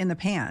fat in the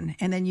pan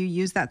and then you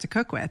use that to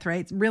cook with,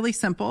 right? It's really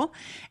simple.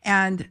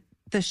 And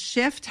the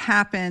shift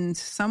happened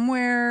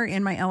somewhere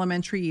in my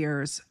elementary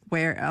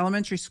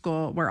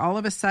school, where all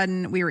of a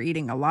sudden we were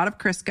eating a lot of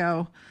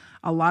Crisco,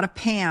 a lot of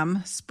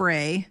Pam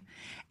spray.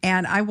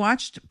 And I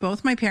watched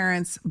both my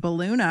parents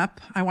balloon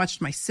up. I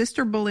watched my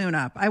sister balloon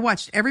up. I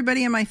watched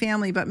everybody in my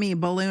family but me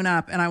balloon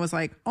up. And I was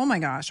like, oh my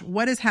gosh,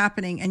 what is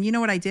happening? And you know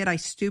what I did? I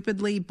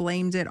stupidly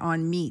blamed it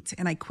on meat,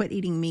 and I quit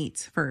eating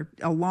meat for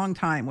a long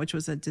time, which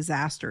was a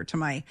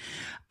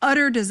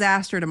utter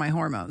disaster to my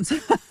hormones.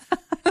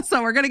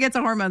 So we're going to get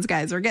to hormones,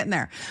 guys. We're getting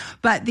there.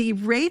 But the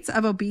rates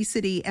of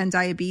obesity and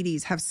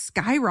diabetes have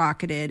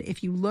skyrocketed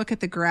if you look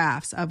at the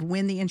graphs of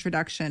when the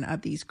introduction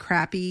of these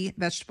crappy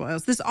vegetable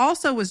oils. This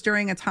also was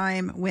during a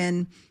time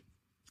when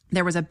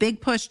there was a big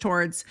push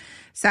towards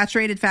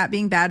saturated fat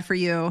being bad for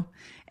you.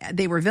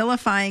 They were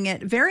vilifying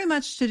it, very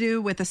much to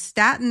do with the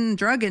statin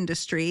drug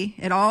industry.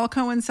 It all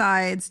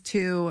coincides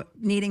to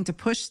needing to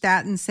push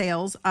statin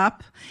sales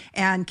up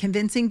and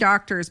convincing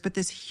doctors. But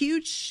this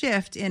huge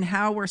shift in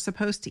how we're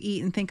supposed to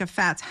eat and think of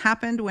fats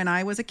happened when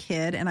I was a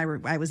kid, and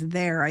I was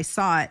there. I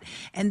saw it.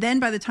 And then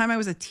by the time I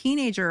was a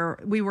teenager,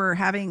 we were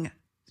having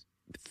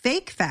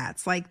fake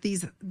fats, like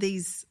these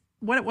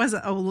what was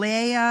it?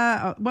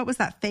 Olea? What was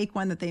that fake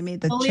one that they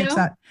made the chips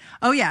out?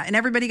 Oh yeah. And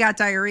everybody got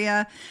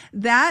diarrhea.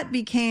 That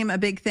became a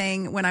big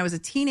thing when I was a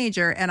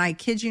teenager. And I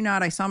kid you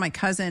not, I saw my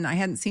cousin. I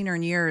hadn't seen her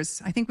in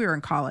years. I think we were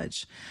in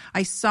college.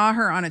 I saw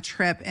her on a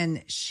trip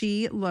and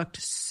she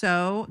looked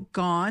so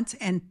gaunt,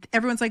 and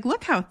everyone's like,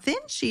 look how thin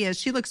she is.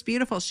 She looks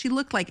beautiful. She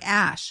looked like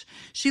ash.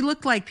 She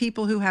looked like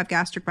people who have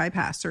gastric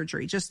bypass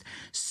surgery, just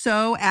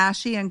so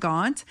ashy and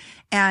gaunt.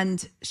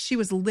 And she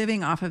was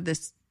living off of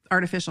this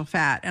artificial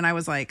fat. And I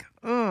was like,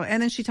 oh,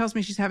 and then she tells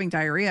me she's having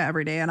diarrhea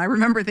every day. And I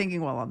remember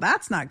thinking, well,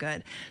 that's not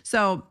good.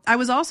 So I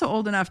was also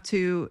old enough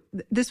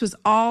this was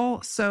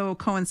also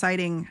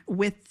coinciding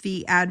with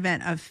the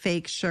advent of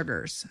fake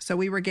sugars. So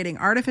we were getting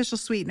artificial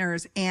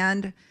sweeteners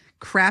and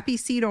crappy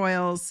seed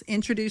oils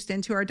introduced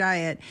into our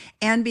diet,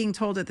 and being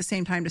told at the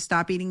same time to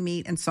stop eating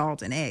meat and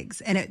salt and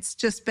eggs. And it's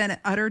just been an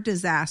utter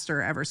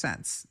disaster ever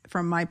since,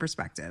 from my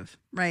perspective,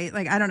 right?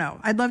 Like, I don't know.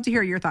 I'd love to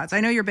hear your thoughts.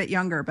 I know you're a bit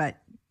younger, but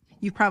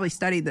you've probably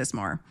studied this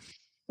more.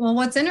 Well,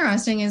 what's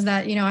interesting is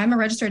that, I'm a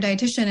registered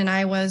dietitian, and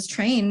I was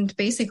trained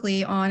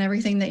basically on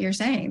everything that you're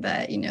saying,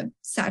 that,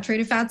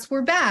 saturated fats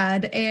were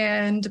bad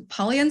and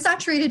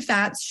polyunsaturated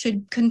fats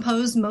should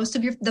compose most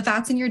of the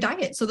fats in your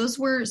diet. So those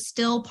were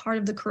still part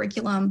of the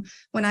curriculum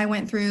when I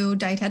went through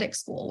dietetic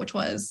school, which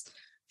was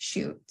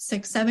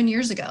 6-7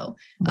 years ago.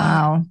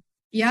 Wow.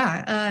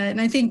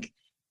 And I think,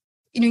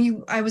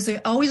 I was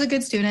always a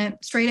good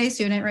student, straight A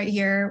student right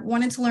here,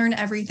 wanted to learn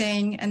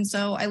everything. And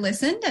so I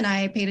listened and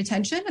I paid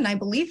attention and I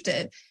believed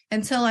it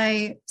until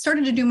I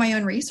started to do my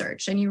own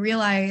research. And you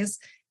realize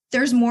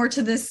there's more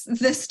to this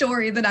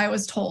story than I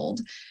was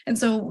told. And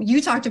so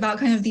you talked about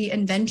kind of the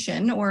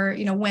invention, or,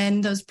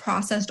 when those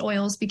processed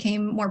oils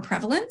became more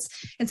prevalent.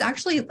 It's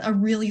actually a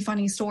really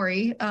funny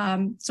story.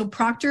 So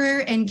Procter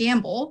and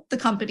Gamble, the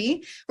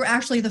company, were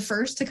actually the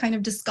first to kind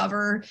of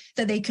discover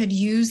that they could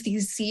use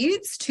these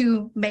seeds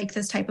to make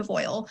this type of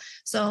oil.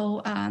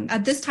 So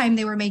at this time,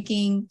 they were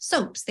making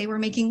soaps, they were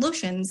making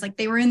lotions, like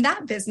they were in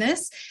that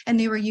business, and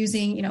they were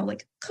using,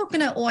 like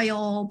coconut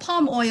oil,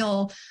 palm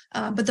oil,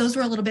 but those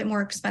were a little bit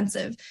more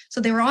expensive.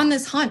 So they were on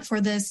this hunt for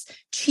this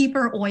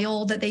cheaper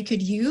oil that they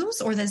could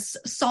use, or this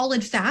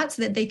solid fats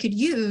that they could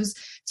use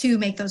to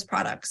make those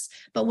products.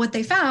 But what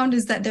they found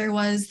is that there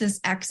was this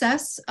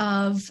excess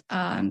of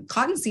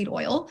cottonseed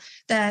oil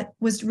that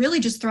was really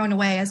just thrown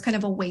away as kind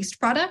of a waste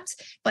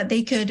product, but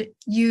they could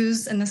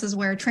use, and this is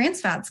where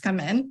trans fats come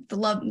in, the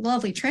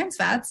lovely trans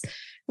fats.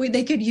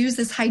 They could use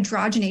this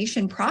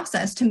hydrogenation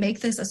process to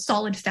make this a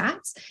solid fat,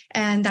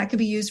 and that could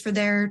be used for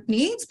their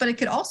needs, but it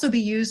could also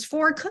be used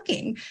for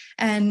cooking.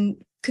 And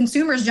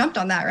consumers jumped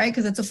on that, right?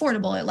 Because it's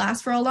affordable. It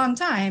lasts for a long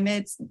time.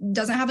 It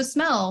doesn't have a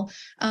smell,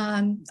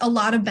 a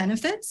lot of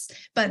benefits,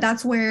 but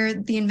that's where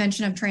the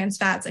invention of trans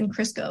fats and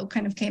Crisco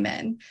kind of came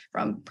in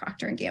from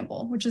Procter and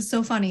Gamble, which is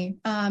so funny.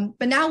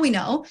 But now we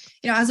know,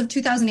 as of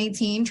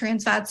 2018,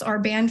 trans fats are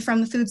banned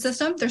from the food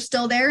system. They're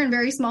still there in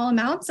very small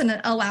amounts and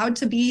allowed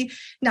to be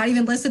not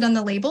even listed on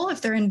the label if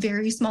they're in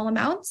very small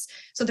amounts.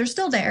 So they're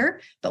still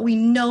there, but we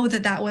know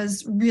that that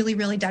was really,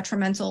 really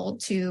detrimental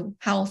to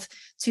health,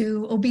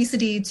 to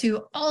obesity,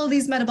 to all of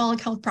these metabolic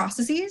health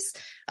processes.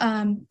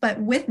 But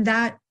with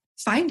that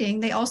finding,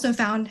 they also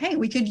found, hey,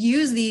 we could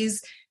use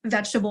these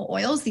vegetable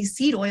oils, these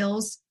seed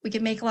oils. We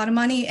could make a lot of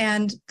money,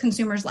 and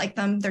consumers like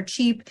them. They're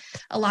cheap,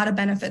 a lot of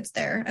benefits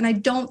there. And I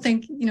don't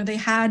think, they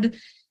had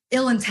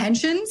ill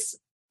intentions.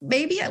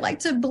 Maybe I like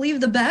to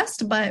believe the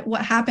best, but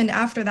what happened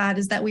after that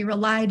is that we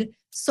relied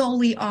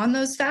solely on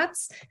those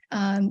fats,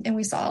 and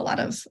we saw a lot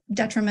of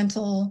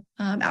detrimental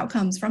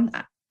outcomes from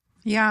that.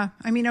 Yeah.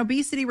 I mean,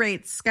 obesity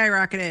rates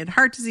skyrocketed,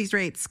 heart disease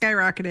rates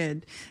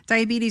skyrocketed,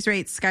 diabetes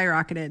rates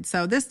skyrocketed.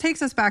 So this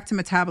takes us back to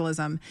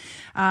metabolism,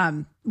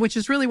 which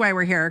is really why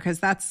we're here, because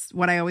that's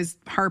what I always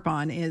harp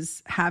on,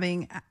 is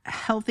having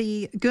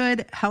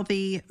good,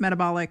 healthy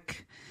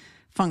metabolic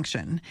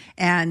function.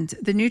 And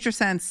the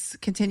NutriSense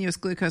continuous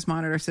glucose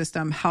monitor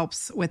system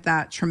helps with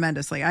that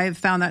tremendously. I have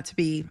found that to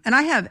be, and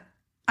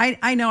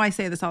I know I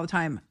say this all the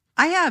time,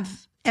 I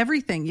have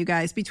everything, you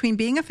guys, between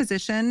being a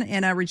physician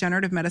in a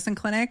regenerative medicine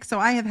clinic. So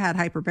I have had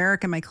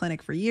hyperbaric in my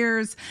clinic for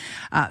years,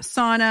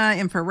 sauna,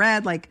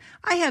 infrared, like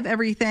I have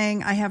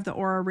everything. I have the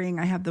Aura Ring.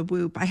 I have the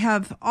Whoop. I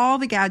have all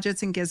the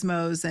gadgets and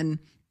gizmos, and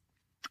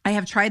I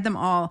have tried them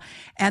all.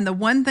 And the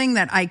one thing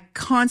that I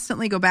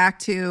constantly go back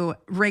to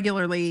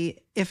regularly,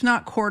 if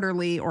not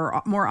quarterly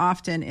or more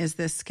often, is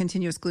this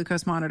continuous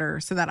glucose monitor,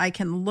 so that I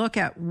can look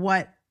at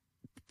what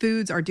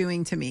foods are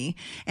doing to me.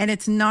 And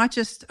it's not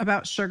just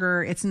about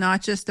sugar. It's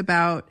not just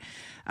about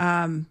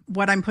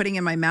what I'm putting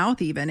in my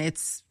mouth even.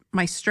 It's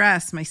my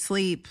stress, my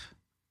sleep,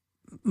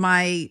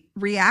 my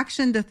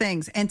reaction to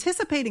things.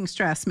 Anticipating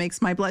stress makes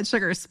my blood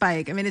sugar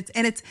spike. I mean,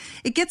 it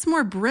gets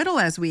more brittle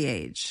as we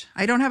age.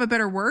 I don't have a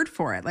better word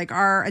for it. Like,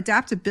 our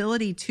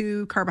adaptability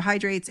to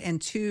carbohydrates and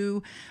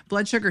to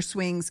blood sugar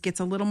swings gets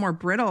a little more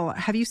brittle.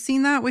 Have you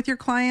seen that with your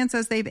clients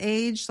as they've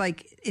aged?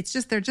 Like,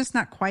 they're just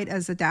not quite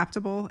as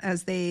adaptable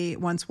as they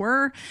once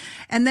were.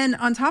 And then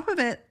on top of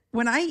it,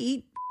 when I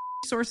eat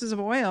sources of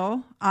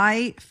oil,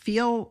 I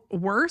feel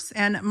worse,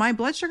 and my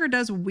blood sugar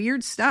does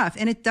weird stuff.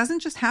 And it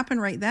doesn't just happen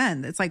right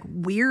then. It's like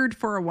weird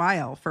for a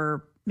while,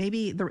 for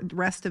maybe the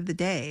rest of the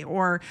day,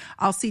 or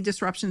I'll see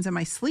disruptions in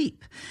my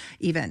sleep,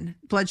 even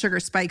blood sugar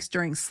spikes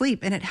during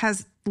sleep. And it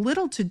has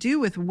little to do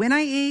with when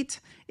I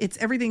ate. It's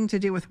everything to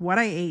do with what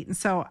I ate. And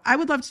so I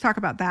would love to talk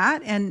about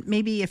that. And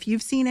maybe if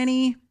you've seen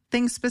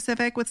anything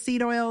specific with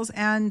seed oils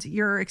and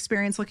your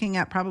experience looking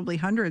at probably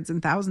hundreds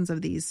and thousands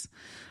of these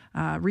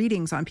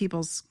readings on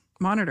people's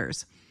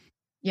monitors.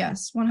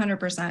 Yes,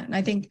 100%. And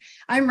I think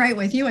I'm right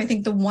with you. I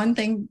think one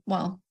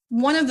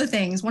of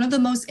the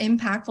most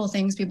impactful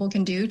things people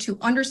can do to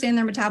understand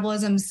their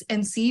metabolisms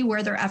and see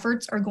where their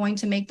efforts are going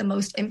to make the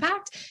most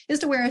impact is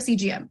to wear a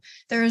CGM.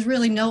 There is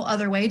really no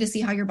other way to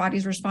see how your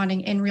body's responding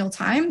in real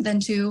time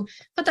than to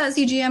put that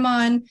CGM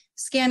on,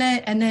 scan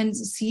it, and then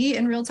see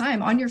in real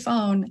time on your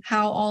phone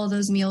how all of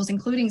those meals,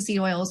 including seed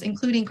oils,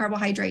 including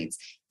carbohydrates,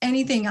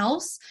 anything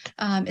else,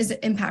 is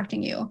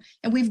impacting you.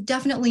 And we've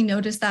definitely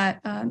noticed that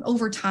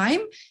over time,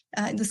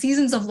 the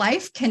seasons of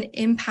life can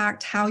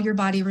impact how your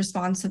body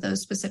responds to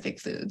those specific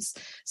foods.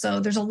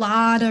 So there's a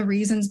lot of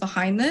reasons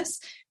behind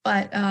this,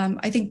 but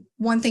I think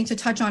one thing to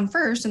touch on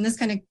first, and this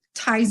kind of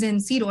ties in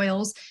seed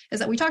oils is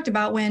that we talked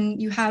about when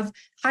you have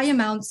high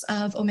amounts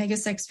of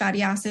omega-6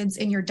 fatty acids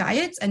in your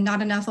diets and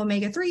not enough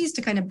omega-3s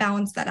to kind of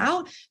balance that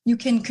out, you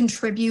can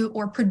contribute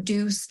or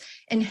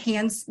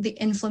enhance the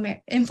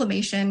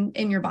inflammation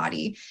in your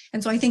body.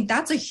 And so I think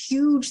that's a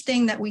huge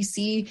thing that we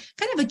see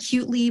kind of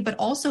acutely, but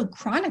also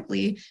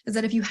chronically, is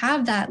that if you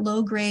have that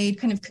low grade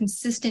kind of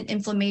consistent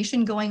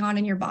inflammation going on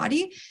in your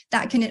body,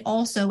 that can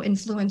also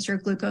influence your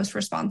glucose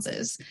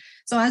responses.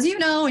 So as you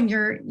know, and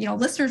your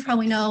listeners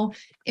probably know,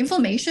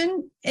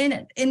 inflammation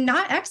in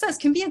not excess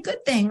can be a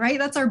good thing, right?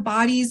 That's our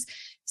body's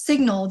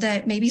signal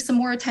that maybe some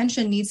more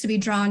attention needs to be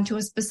drawn to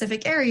a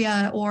specific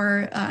area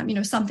or,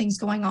 something's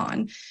going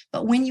on.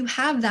 But when you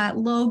have that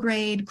low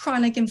grade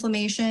chronic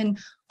inflammation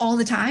all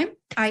the time,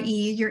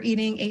 i.e. you're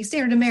eating a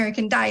standard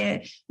American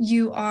diet,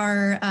 you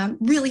are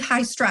really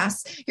high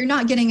stress, you're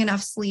not getting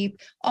enough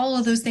sleep, all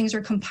of those things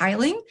are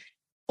compiling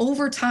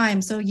over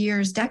time, so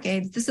years,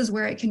 decades, this is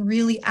where it can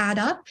really add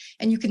up,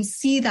 and you can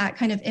see that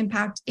kind of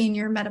impact in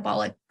your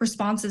metabolic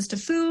responses to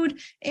food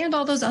and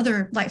all those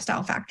other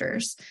lifestyle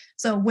factors.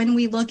 So when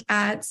we look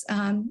at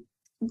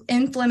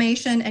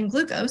inflammation and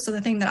glucose, so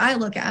the thing that I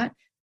look at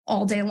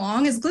all day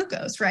long is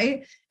glucose,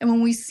 right? And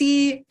when we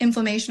see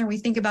inflammation or we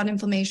think about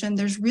inflammation,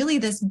 there's really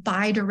this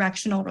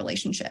bi-directional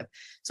relationship.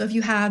 So if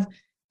you have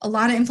a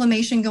lot of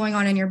inflammation going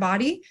on in your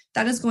body,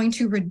 that is going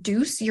to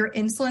reduce your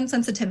insulin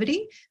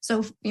sensitivity.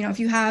 So, if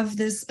you have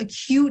this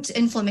acute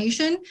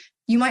inflammation,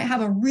 you might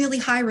have a really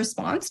high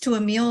response to a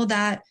meal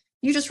that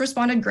you just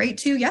responded great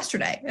to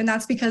yesterday. And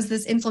that's because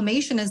this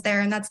inflammation is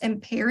there and that's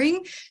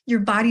impairing your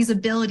body's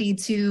ability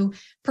to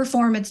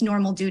perform its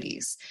normal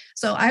duties.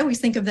 So I always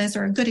think of this,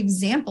 or a good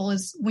example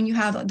is when you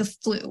have the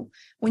flu,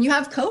 when you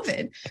have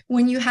COVID,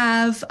 when you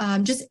have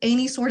just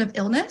any sort of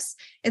illness,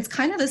 it's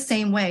kind of the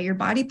same way. Your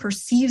body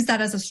perceives that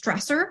as a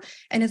stressor,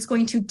 and it's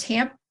going to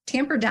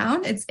tamper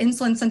down its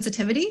insulin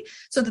sensitivity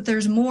so that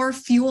there's more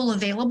fuel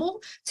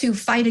available to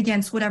fight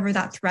against whatever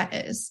that threat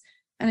is.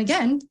 And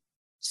again,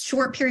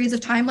 short periods of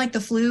time like the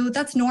flu,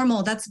 that's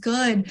normal. That's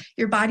good.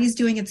 Your body's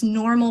doing its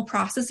normal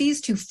processes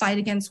to fight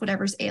against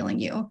whatever's ailing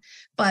you.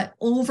 But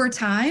over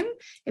time,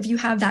 if you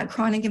have that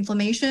chronic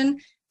inflammation,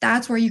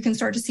 that's where you can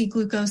start to see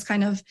glucose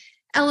kind of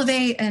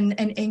elevate and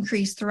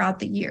increase throughout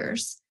the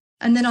years.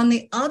 And then on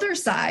the other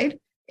side,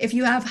 if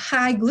you have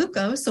high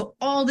glucose, so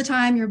all the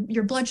time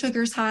your blood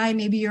sugar's high,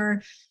 maybe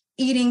you're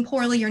eating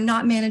poorly, you're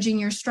not managing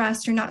your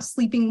stress, you're not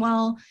sleeping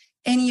well,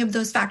 any of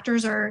those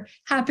factors are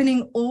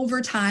happening over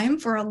time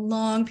for a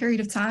long period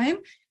of time,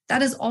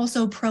 that is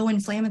also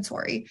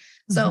pro-inflammatory.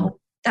 Mm-hmm. So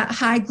that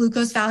high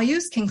glucose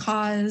values can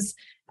cause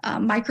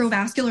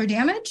microvascular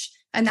damage,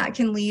 and that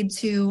can lead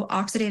to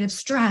oxidative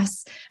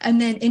stress, and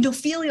then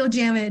endothelial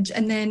damage,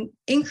 and then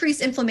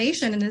increased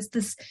inflammation. And it's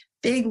this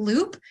big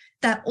loop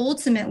that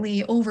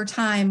ultimately over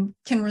time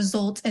can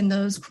result in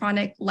those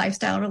chronic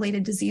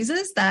lifestyle-related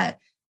diseases that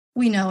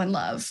we know and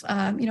love.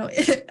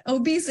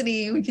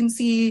 Obesity, we can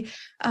see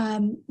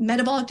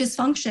metabolic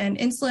dysfunction,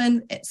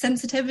 insulin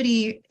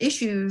sensitivity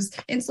issues,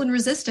 insulin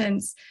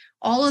resistance.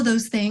 All of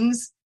those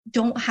things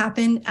don't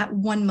happen at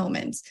one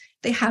moment.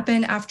 They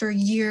happen after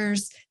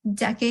years,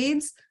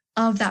 decades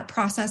of that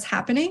process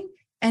happening,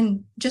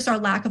 and just our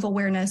lack of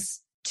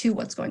awareness to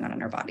what's going on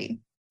in our body.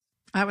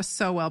 That was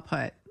so well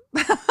put.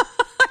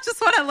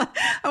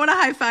 I want to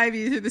high five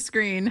you through the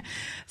screen.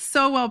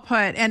 So well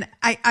put. And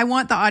I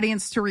want the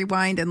audience to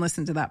rewind and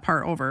listen to that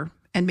part over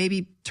and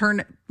maybe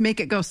make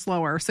it go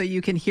slower so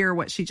you can hear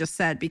what she just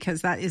said,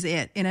 because that is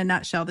it in a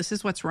nutshell. This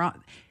is what's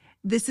wrong.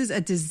 This is a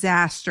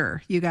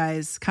disaster, you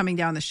guys, coming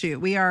down the chute.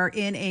 We are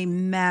in a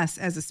mess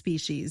as a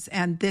species,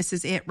 and this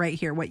is it right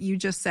here. What you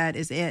just said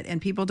is it,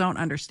 and people don't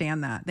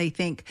understand that. They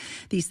think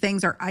these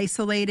things are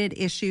isolated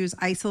issues,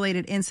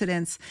 isolated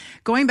incidents.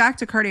 Going back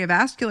to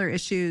cardiovascular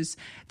issues,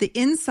 the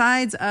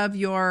insides of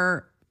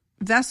your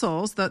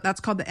vessels,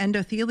 that's called the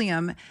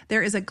endothelium,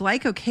 there is a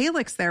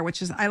glycocalyx there,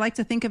 which is, I like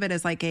to think of it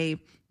as like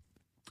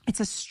it's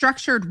a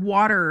structured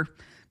water.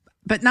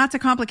 But not to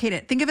complicate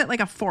it, think of it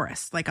like a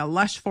forest, like a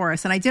lush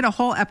forest. And I did a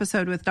whole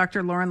episode with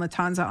Dr. Lauren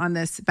Latanza on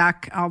this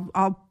back.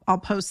 I'll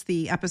post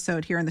the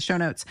episode here in the show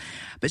notes,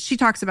 but she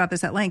talks about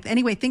this at length.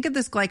 Anyway, think of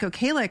this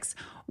glycocalyx.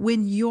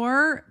 When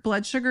your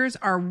blood sugars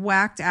are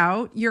whacked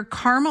out, you're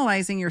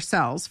caramelizing your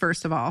cells,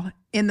 first of all,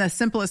 in the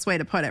simplest way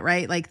to put it,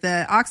 right? Like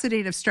the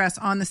oxidative stress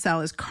on the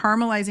cell is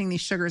caramelizing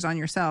these sugars on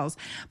your cells.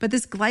 But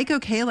this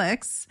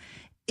glycocalyx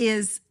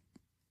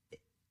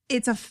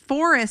it's a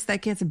forest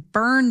that gets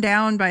burned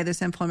down by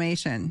this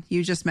inflammation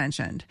you just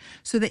mentioned.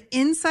 So the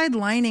inside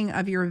lining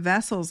of your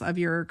vessels, of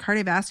your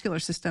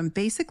cardiovascular system,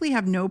 basically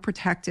have no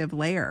protective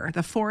layer.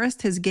 The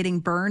forest is getting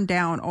burned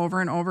down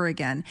over and over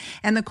again.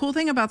 And the cool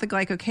thing about the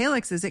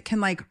glycocalyx is it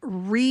can like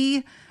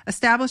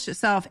re-establish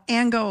itself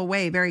and go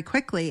away very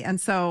quickly.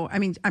 And so, I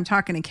mean, I'm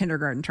talking in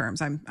kindergarten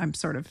terms. I'm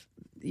sort of,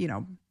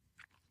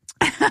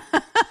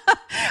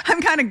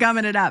 I'm kind of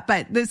gumming it up,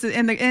 but this is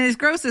in its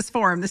grossest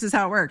form. This is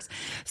how it works.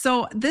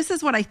 So this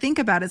is what I think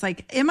about is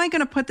like, am I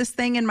going to put this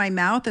thing in my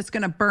mouth that's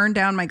going to burn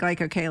down my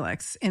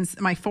glycocalyx in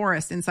my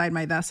forest inside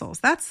my vessels?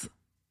 That's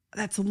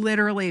That's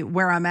literally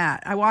where I'm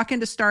at. I walk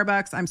into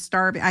Starbucks, I'm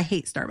starving. I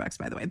hate Starbucks,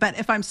 by the way. But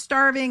if I'm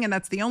starving and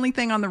that's the only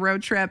thing on the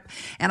road trip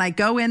and I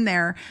go in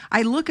there,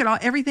 I look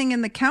at everything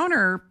in the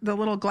counter, the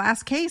little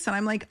glass case, and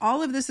I'm like,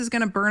 all of this is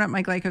going to burn up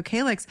my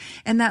glycocalyx.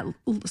 And that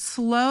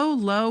slow,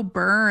 low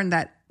burn,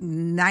 that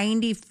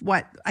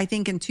I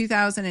think in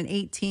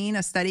 2018,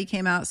 a study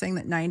came out saying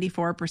that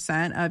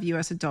 94% of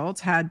US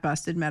adults had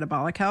busted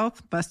metabolic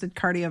health, busted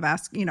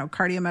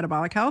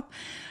cardiometabolic health.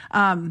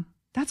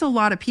 That's a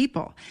lot of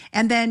people.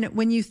 And then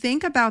when you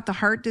think about the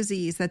heart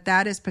disease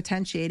that is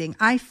potentiating,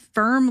 I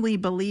firmly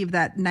believe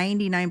that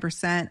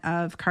 99%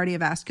 of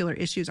cardiovascular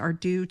issues are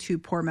due to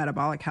poor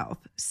metabolic health,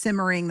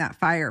 simmering that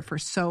fire for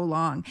so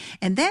long.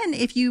 And then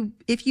if you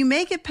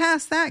make it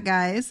past that,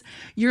 guys,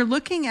 you're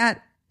looking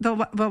at the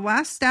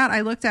last stat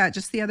I looked at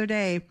just the other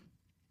day,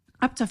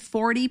 up to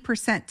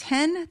 40%,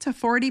 10 to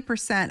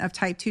 40% of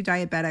type 2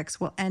 diabetics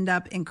will end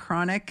up in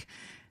chronic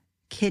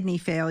kidney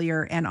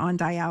failure and on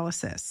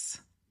dialysis.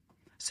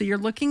 So you're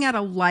looking at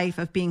a life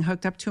of being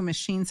hooked up to a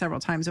machine several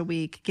times a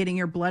week, getting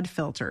your blood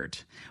filtered,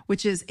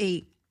 which is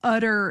a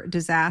utter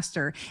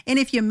disaster. And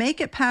if you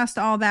make it past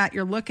all that,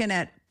 you're looking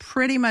at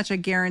pretty much a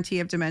guarantee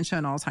of dementia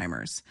and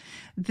Alzheimer's.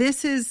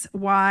 This is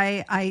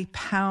why I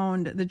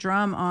pound the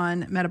drum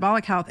on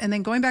metabolic health. And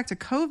then going back to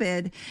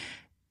COVID,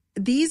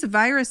 these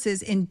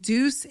viruses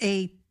induce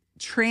a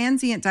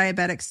transient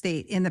diabetic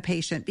state in the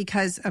patient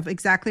because of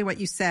exactly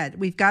what you said.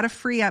 We've got to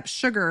free up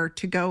sugar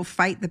to go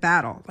fight the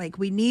battle. Like,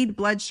 we need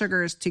blood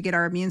sugars to get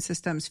our immune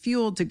systems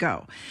fueled to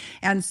go.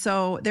 And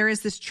so there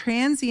is this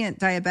transient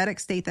diabetic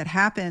state that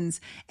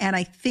happens. And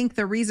I think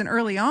the reason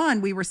early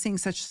on we were seeing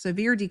such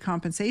severe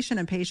decompensation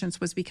in patients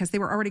was because they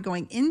were already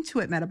going into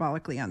it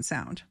metabolically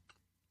unsound.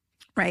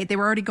 Right? They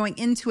were already going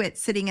into it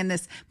sitting in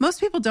this. Most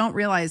people don't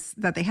realize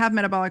that they have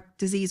metabolic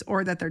disease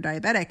or that they're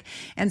diabetic.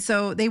 And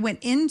so they went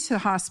into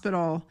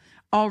hospital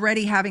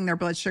already having their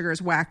blood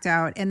sugars whacked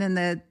out. And then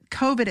the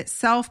COVID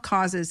itself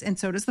causes, and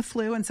so does the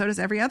flu, and so does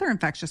every other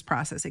infectious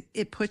process.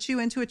 It puts you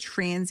into a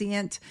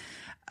transient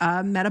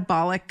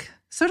metabolic.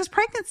 So does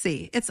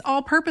pregnancy. It's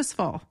all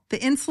purposeful. The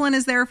insulin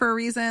is there for a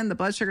reason. The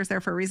blood sugar is there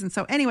for a reason.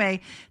 So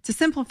anyway, to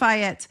simplify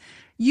it,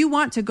 you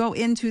want to go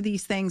into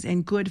these things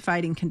in good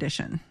fighting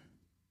condition.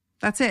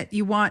 That's it.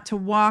 You want to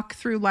walk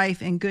through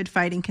life in good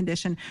fighting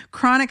condition.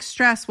 Chronic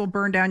stress will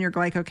burn down your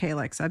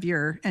glycocalyx of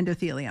your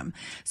endothelium.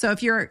 So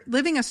if you're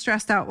living a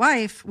stressed out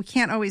life, we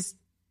can't always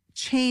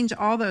change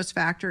all those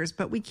factors,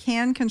 but we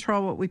can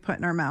control what we put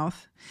in our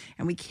mouth,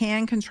 and we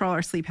can control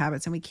our sleep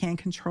habits, and we can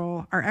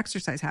control our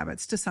exercise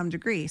habits to some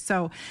degree.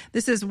 So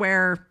this is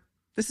what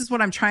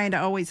I'm trying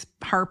to always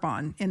harp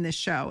on in this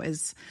show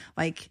is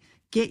like,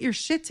 get your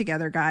shit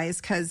together, guys,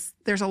 because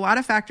there's a lot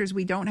of factors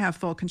we don't have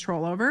full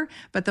control over,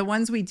 but the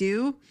ones we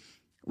do,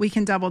 we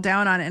can double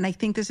down on it. And I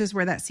think this is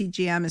where that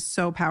CGM is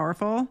so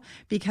powerful,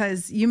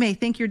 because you may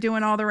think you're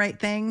doing all the right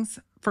things.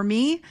 For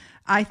me,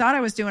 I thought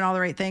I was doing all the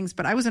right things,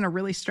 but I was in a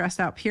really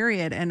stressed out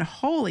period, and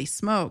holy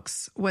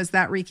smokes, was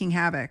that wreaking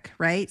havoc,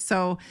 right?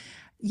 So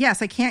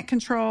yes, I can't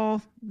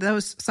control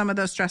some of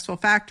those stressful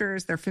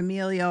factors. They're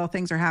familial,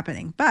 things are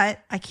happening, but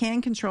I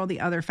can control the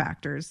other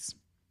factors.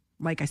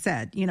 Like I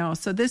said,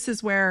 so this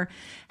is where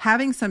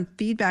having some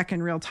feedback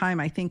in real time,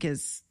 I think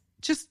it's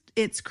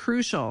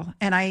crucial.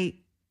 And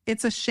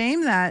it's a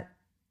shame that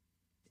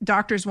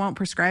doctors won't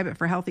prescribe it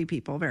for healthy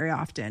people very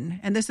often.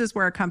 And this is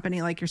where a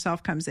company like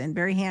yourself comes in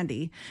very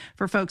handy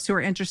for folks who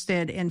are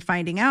interested in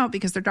finding out,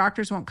 because their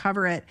doctors won't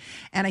cover it.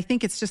 And I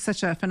think it's just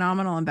such a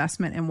phenomenal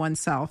investment in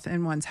oneself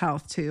and one's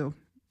health to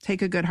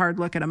take a good hard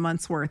look at a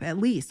month's worth, at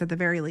the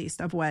very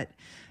least, of what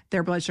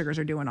their blood sugars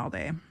are doing all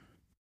day.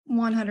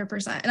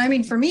 100%. And I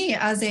mean, for me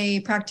as a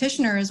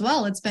practitioner as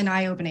well, it's been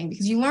eye-opening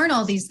because you learn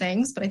all these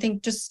things, but I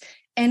think just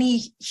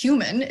any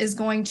human is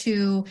going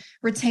to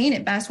retain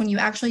it best when you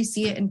actually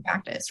see it in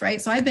practice,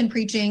 right? So I've been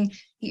preaching,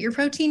 eat your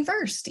protein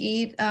first,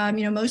 eat,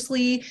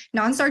 mostly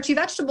non-starchy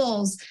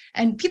vegetables,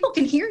 and people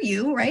can hear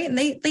you, right? And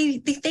they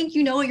think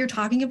you know what you're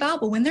talking about,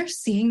 but when they're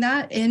seeing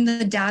that in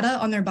the data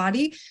on their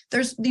body,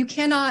 you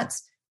cannot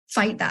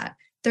fight that.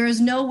 There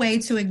is no way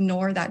to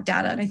ignore that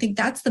data. And I think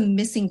that's the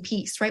missing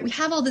piece, right? We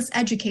have all this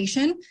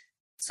education.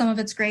 Some of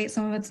it's great,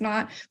 some of it's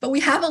not, but we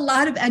have a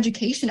lot of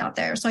education out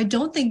there. So I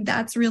don't think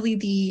that's really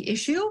the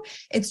issue.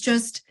 It's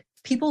just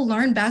people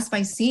learn best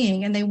by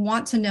seeing, and they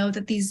want to know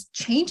that these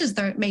changes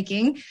they're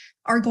making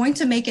are going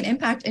to make an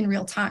impact in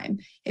real time.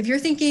 If you're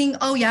thinking,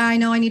 oh yeah, I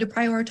know I need to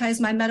prioritize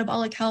my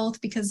metabolic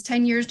health because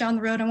 10 years down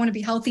the road, I want to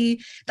be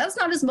healthy. That's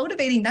not as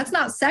motivating. That's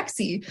not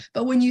sexy.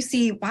 But when you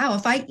see, wow,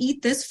 if I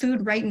eat this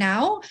food right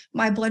now,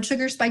 my blood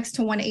sugar spikes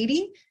to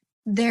 180,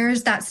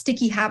 there's that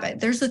sticky habit.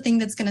 There's the thing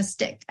that's going to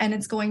stick, and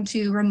it's going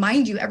to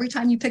remind you every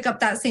time you pick up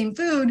that same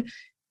food,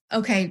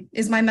 okay,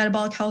 is my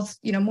metabolic health,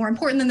 more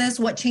important than this?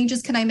 What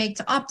changes can I make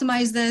to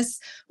optimize this?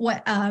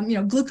 What,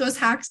 glucose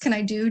hacks can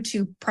I do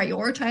to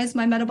prioritize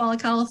my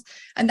metabolic health?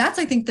 And that's,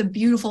 I think, the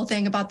beautiful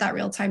thing about that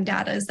real-time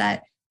data is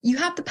that you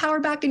have the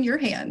power back in your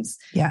hands.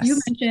 Yes. You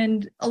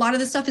mentioned a lot of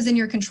this stuff is in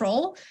your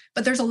control,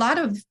 but there's a lot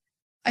of,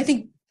 I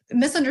think,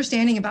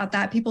 misunderstanding about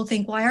that. People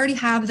think, well, I already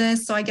have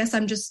this, so I guess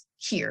I'm just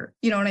here.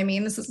 You know what I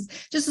mean? This is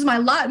just my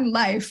lot in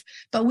life.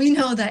 But we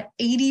know that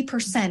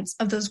 80%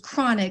 of those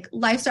chronic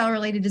lifestyle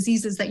related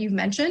diseases that you've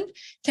mentioned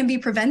can be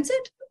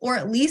prevented or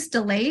at least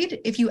delayed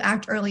if you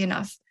act early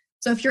enough.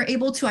 So if you're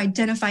able to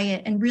identify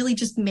it and really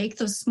just make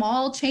those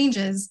small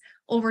changes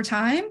over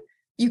time,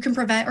 you can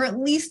prevent or at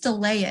least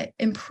delay it,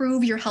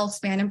 improve your health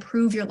span,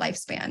 improve your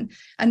lifespan.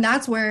 And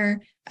that's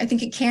where I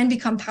think it can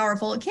become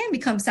powerful. It can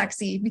become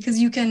sexy because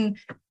you can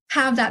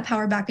have that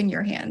power back in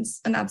your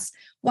hands. And that's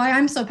why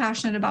I'm so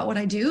passionate about what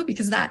I do,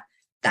 because that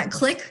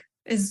click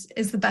is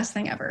the best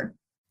thing ever.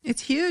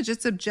 It's huge.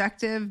 It's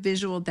objective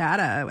visual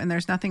data, and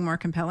there's nothing more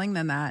compelling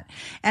than that.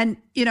 And,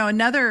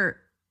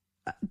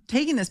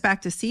 taking this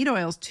back to seed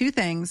oils, two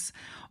things.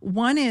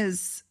 One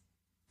is,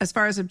 as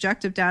far as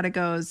objective data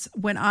goes,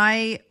 when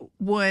I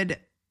would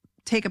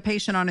take a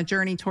patient on a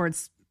journey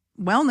towards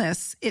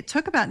wellness, it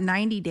took about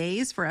 90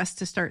 days for us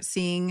to start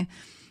seeing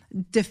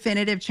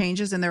definitive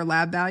changes in their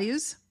lab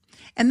values.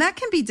 And that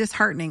can be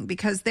disheartening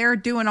because they're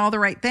doing all the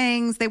right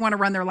things. They want to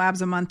run their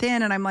labs a month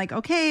in. And I'm like,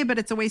 okay, but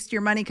it's a waste of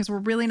your money because we're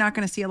really not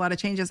going to see a lot of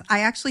changes.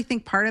 I actually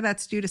think part of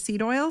that's due to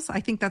seed oils.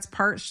 I think that's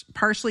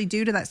partially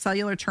due to that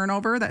cellular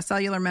turnover, that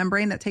cellular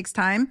membrane that takes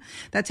time.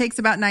 That takes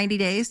about 90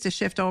 days to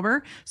shift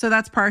over. So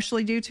that's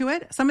partially due to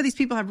it. Some of these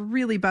people have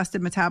really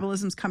busted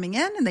metabolisms coming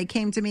in, and they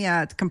came to me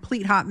a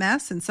complete hot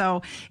mess. And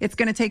so it's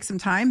going to take some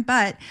time.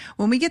 But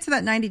when we get to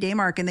that 90-day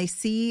mark and they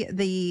see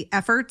the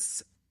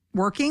efforts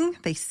working,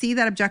 they see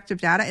that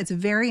objective data, it's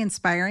very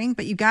inspiring.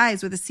 But you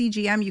guys, with a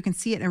CGM, you can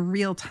see it in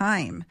real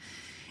time.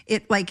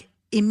 It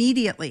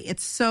immediately,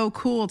 it's so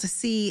cool to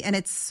see. And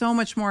it's so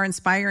much more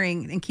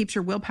inspiring and keeps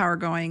your willpower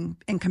going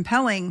and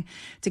compelling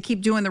to keep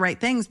doing the right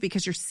things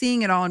because you're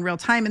seeing it all in real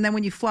time. And then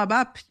when you flub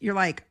up, you're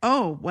like,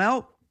 oh,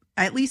 well,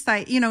 at least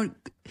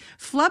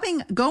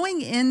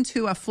going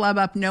into a flub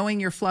up,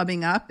 knowing you're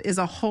flubbing up is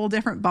a whole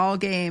different ball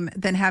game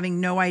than having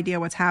no idea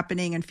what's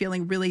happening and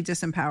feeling really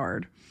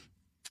disempowered.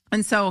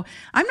 And so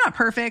I'm not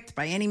perfect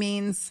by any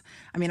means.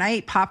 I mean, I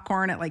ate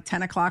popcorn at like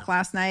 10 o'clock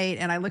last night,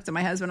 and I looked at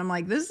my husband. I'm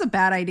like, this is a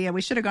bad idea.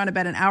 We should have gone to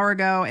bed an hour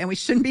ago, and we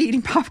shouldn't be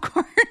eating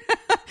popcorn.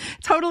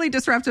 Totally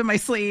disrupted my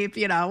sleep,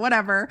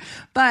 whatever.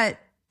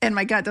 And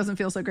my gut doesn't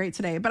feel so great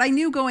today. But I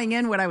knew going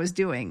in what I was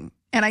doing.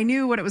 And I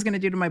knew what it was going to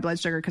do to my blood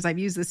sugar because I've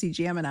used the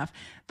CGM enough.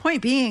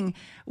 Point being,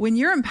 when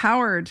you're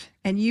empowered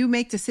and you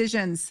make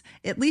decisions,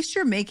 at least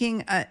you're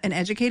making an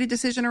educated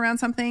decision around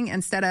something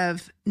instead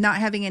of not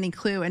having any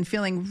clue and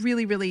feeling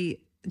really, really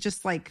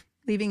just like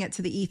leaving it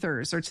to the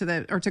ethers or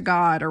to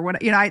God or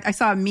what. I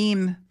saw a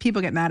meme.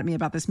 People get mad at me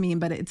about this meme,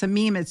 but it's a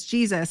meme. It's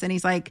Jesus. And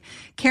he's like,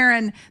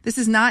 Karen, this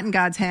is not in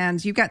God's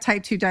hands. You've got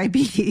type 2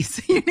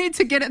 diabetes. You need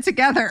to get it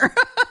together.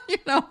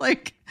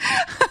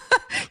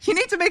 You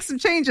need to make some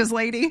changes,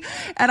 lady.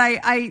 And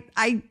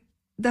I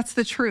that's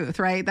the truth,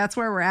 right? That's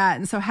where we're at.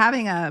 And so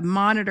having a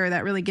monitor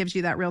that really gives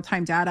you that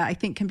real-time data, I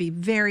think can be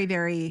very,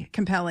 very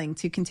compelling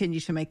to continue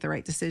to make the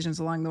right decisions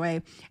along the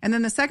way. And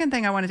then the second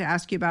thing I wanted to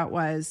ask you about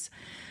was,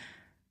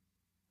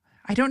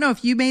 I don't know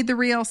if you made the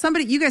reel.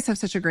 You guys have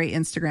such a great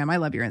Instagram. I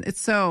love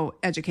it's so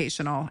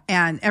educational,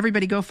 and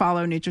everybody go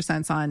follow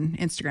NutriSense on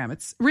Instagram.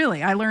 It's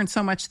really, I learned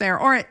so much there,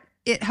 or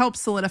it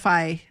helps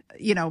solidify,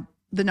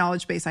 the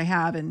knowledge base I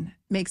have and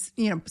makes,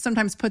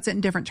 sometimes puts it in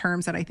different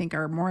terms that I think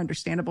are more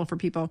understandable for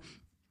people.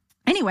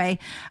 Anyway,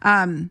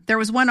 there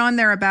was one on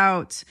there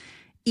about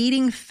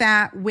eating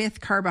fat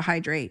with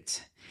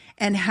carbohydrate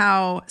and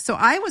so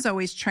I was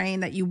always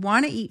trained that you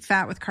want to eat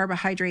fat with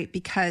carbohydrate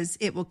because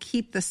it will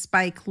keep the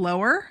spike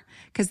lower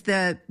because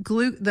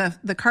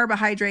the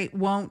carbohydrate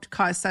won't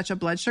cause such a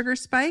blood sugar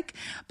spike.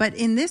 But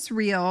in this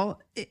reel,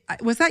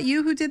 was that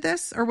you who did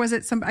this, or was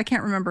it I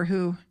can't remember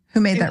who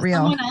made that reel?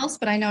 Someone else,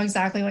 but I know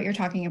exactly what you're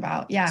talking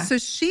about. Yeah. So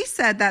she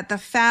said that the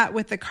fat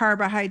with the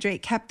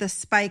carbohydrate kept the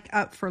spike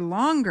up for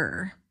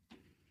longer.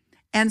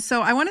 And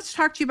so I wanted to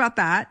talk to you about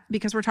that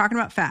because we're talking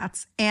about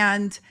fats.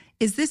 And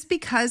is this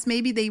because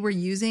maybe they were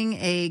using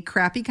a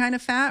crappy kind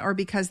of fat, or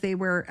because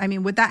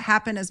would that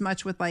happen as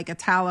much with like a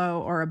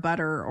tallow or a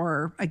butter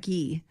or a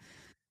ghee?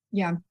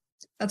 Yeah,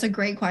 that's a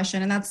great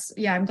question. And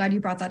I'm glad you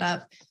brought that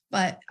up.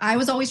 But I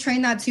was always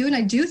trained that too. And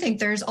I do think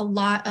there's a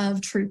lot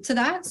of truth to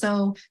that.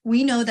 So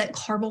we know that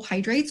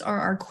carbohydrates are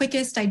our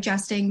quickest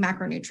digesting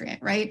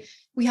macronutrient, right?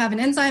 We have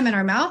an enzyme in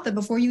our mouth that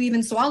before you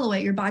even swallow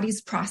it, your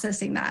body's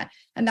processing that.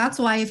 And that's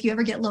why if you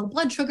ever get low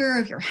blood sugar,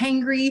 if you're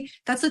hangry,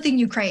 that's the thing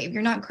you crave.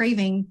 You're not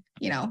craving,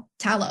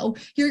 tallow.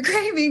 You're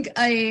craving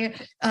a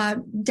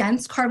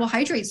dense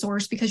carbohydrate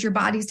source because your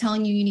body's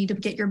telling you need to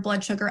get your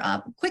blood sugar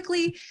up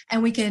quickly,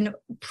 and we can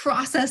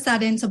process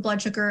that into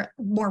blood sugar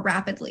more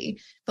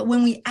rapidly. But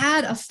when we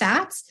add a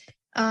fat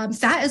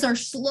is our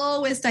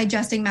slowest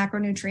digesting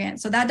macronutrient.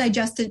 So that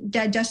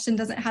digestion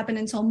doesn't happen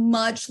until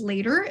much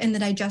later in the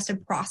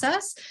digestive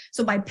process.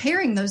 So by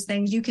pairing those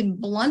things, you can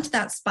blunt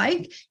that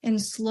spike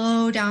and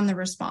slow down the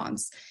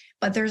response.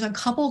 But there's a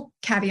couple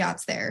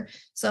caveats there.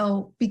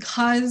 So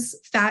because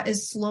fat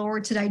is slower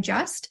to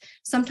digest,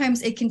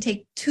 sometimes it can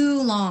take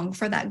too long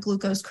for that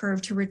glucose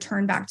curve to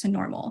return back to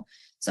normal.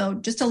 So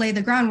just to lay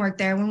the groundwork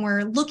there, when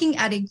we're looking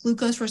at a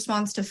glucose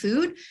response to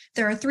food,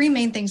 there are three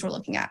main things we're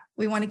looking at.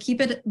 We want to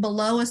keep it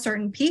below a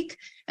certain peak,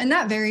 and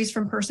that varies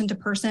from person to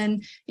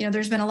person.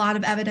 There's been a lot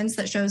of evidence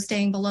that shows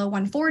staying below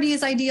 140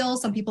 is ideal.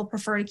 Some people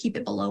prefer to keep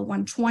it below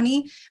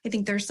 120. I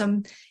think there's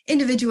some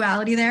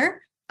individuality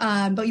there.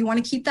 But you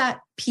want to keep that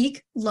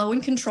peak low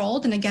and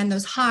controlled. And again,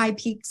 those high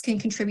peaks can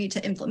contribute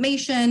to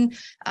inflammation,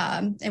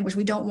 and which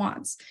we don't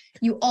want.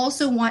 You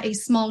also want a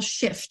small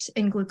shift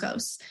in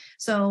glucose.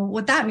 So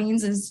what that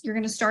means is you're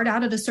going to start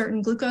out at a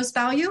certain glucose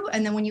value.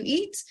 And then when you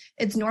eat,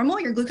 it's normal.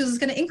 Your glucose is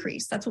going to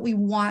increase. That's what we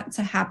want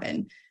to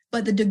happen.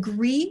 But the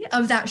degree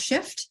of that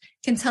shift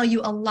can tell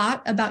you a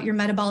lot about your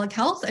metabolic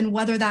health and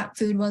whether that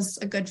food was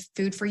a good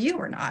food for you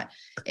or not.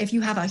 If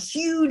you have a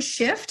huge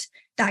shift,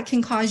 that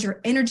can cause your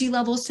energy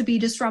levels to be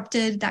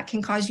disrupted. That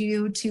can cause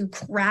you to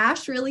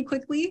crash really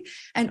quickly.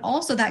 And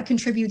also that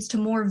contributes to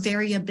more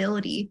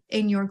variability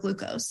in your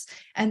glucose.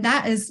 And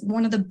that is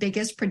one of the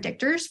biggest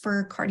predictors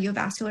for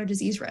cardiovascular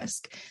disease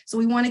risk. So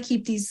we want to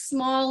keep these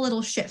small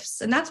little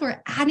shifts. And that's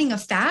where adding a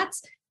fat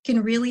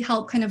can really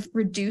help kind of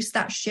reduce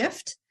that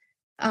shift.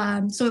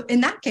 So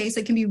in that case,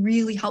 it can be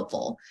really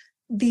helpful.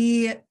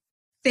 The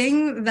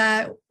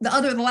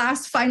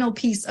last final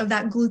piece of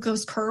that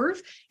glucose curve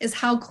is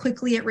how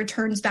quickly it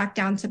returns back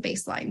down to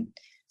baseline.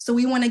 So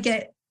we want to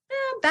get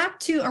back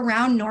to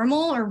around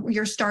normal or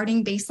your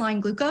starting baseline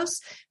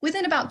glucose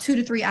within about 2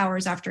 to 3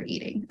 hours after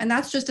eating. And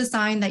that's just a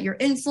sign that your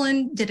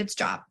insulin did its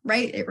job,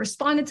 right? It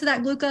responded to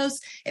that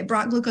glucose, it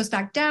brought glucose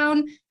back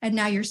down, and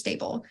now you're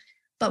stable.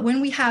 But when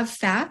we have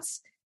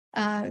fats,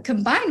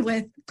 combined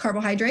with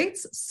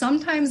carbohydrates,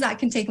 sometimes that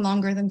can take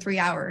longer than 3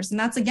 hours. And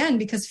that's again,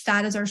 because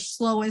fat is our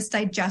slowest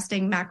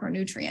digesting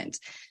macronutrient.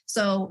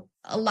 So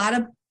a lot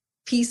of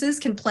pieces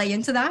can play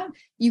into that.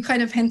 You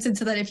kind of hinted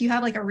to that if you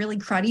have like a really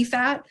cruddy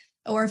fat,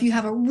 or if you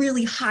have a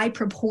really high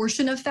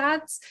proportion of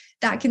fats,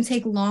 that can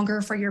take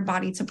longer for your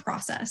body to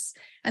process.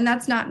 And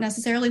that's not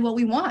necessarily what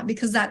we want,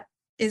 because that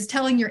is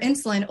telling your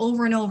insulin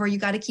over and over, you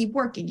got to keep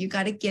working. You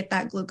got to get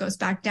that glucose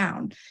back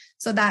down.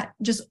 So that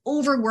just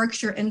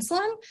overworks your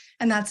insulin,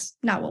 and that's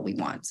not what we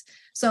want.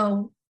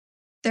 So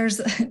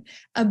there's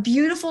a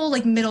beautiful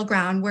like middle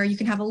ground where you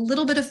can have a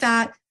little bit of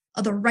fat,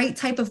 the right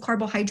type of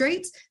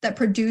carbohydrates that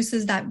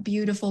produces that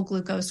beautiful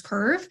glucose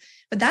curve.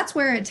 But that's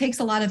where it takes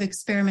a lot of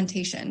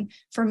experimentation.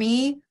 For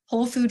me,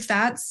 whole food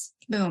fats,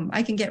 boom,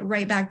 I can get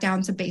right back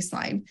down to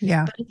baseline.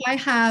 Yeah. But if I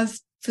have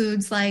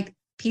foods like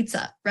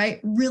pizza, right?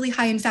 Really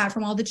high in fat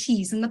from all the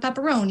cheese and the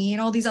pepperoni and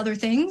all these other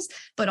things,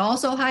 but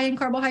also high in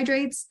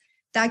carbohydrates,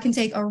 that can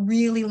take a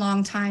really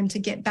long time to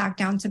get back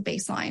down to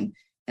baseline.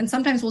 And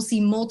sometimes we'll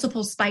see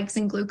multiple spikes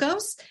in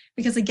glucose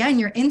because, again,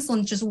 your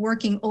insulin's just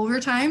working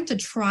overtime to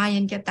try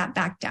and get that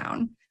back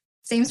down.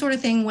 Same sort of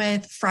thing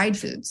with fried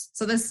foods.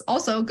 So this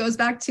also goes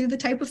back to the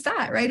type of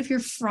fat, right? If you're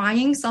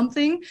frying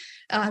something,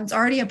 it's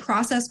already a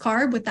processed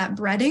carb with that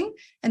breading,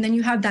 and then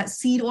you have that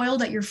seed oil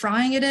that you're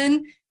frying it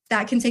in,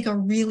 that can take a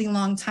really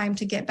long time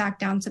to get back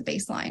down to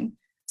baseline.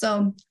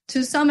 So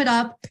to sum it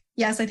up,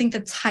 yes, I think the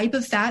type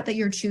of fat that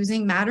you're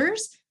choosing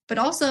matters, but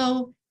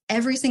also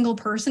every single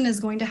person is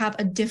going to have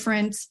a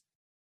different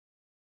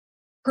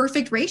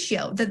perfect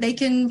ratio that they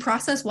can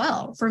process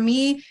well. For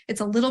me,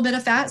 it's a little bit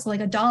of fat, so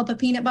like a dollop of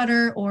peanut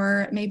butter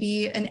or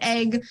maybe an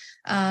egg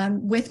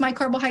with my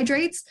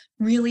carbohydrates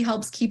really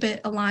helps keep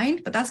it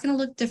aligned, but that's going to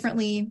look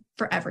differently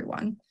for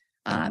everyone.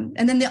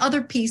 And then the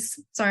other piece,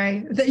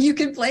 that you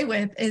can play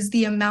with is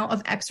the amount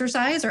of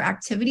exercise or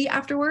activity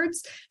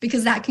afterwards,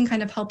 because that can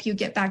kind of help you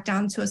get back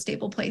down to a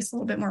stable place a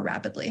little bit more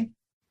rapidly.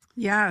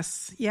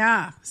 Yes.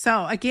 Yeah.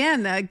 So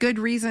again, a good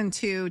reason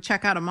to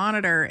check out a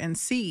monitor and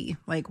see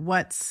like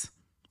what's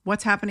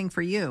happening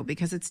for you,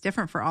 because it's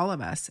different for all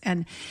of us.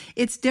 And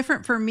it's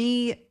different for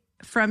me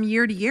from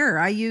year to year.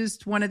 I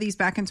used one of these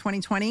back in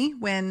 2020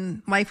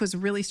 when life was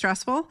really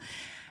stressful.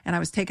 And I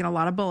was taking a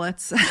lot of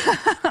bullets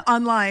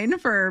online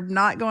for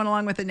not going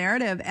along with the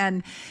narrative,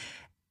 and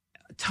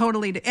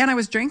I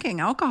was drinking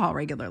alcohol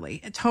regularly.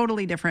 A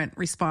totally different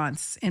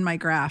response in my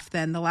graph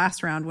than the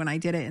last round when I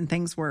did it and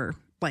things were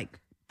like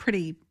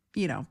pretty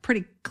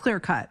clear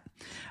cut.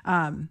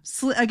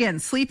 Again,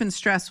 sleep and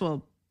stress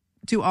will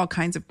do all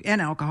kinds of, and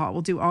alcohol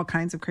will do all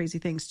kinds of crazy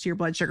things to your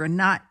blood sugar,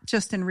 not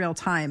just in real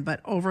time, but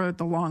over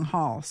the long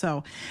haul.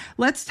 So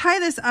let's tie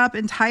this up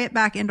and tie it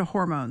back into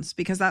hormones,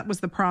 because that was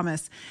the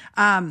promise.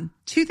 2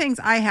 things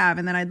I have,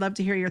 and then I'd love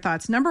to hear your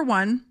thoughts. Number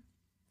 1,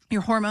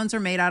 your hormones are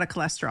made out of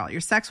cholesterol.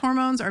 Your sex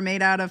hormones are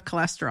made out of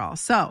cholesterol.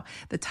 So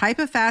the type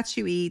of fats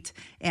you eat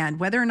and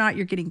whether or not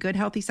you're getting good,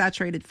 healthy,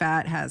 saturated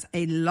fat has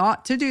a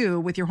lot to do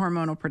with your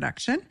hormonal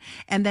production.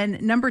 And then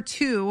number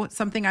 2,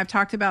 something I've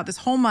talked about this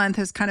whole month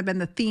has kind of been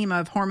the theme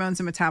of hormones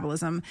and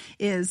metabolism,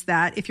 is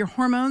that if your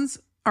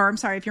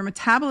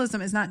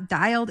metabolism is not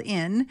dialed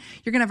in,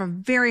 you're going to have a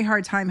very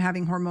hard time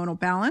having hormonal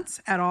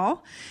balance at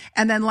all.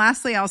 And then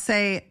lastly, I'll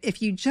say,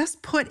 if you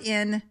just put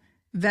in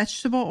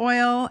vegetable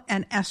oil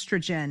and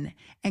estrogen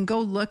and go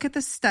look at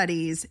the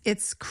studies,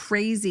 it's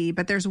crazy.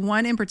 But there's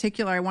one in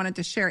particular I wanted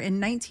to share. In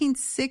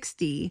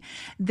 1960,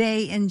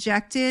 they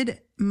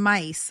injected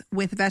mice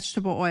with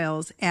vegetable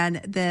oils and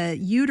the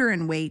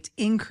uterine weight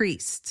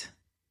increased,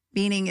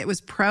 meaning it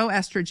was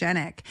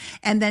pro-estrogenic.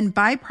 And then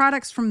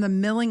byproducts from the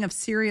milling of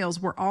cereals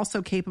were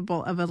also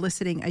capable of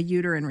eliciting a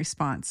uterine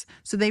response.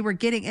 So they were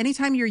getting,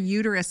 anytime your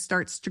uterus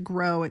starts to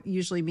grow, it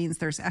usually means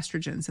there's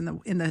estrogens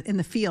in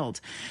the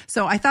field.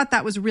 So I thought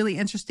that was really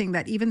interesting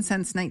that even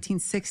since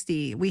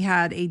 1960, we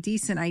had a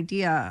decent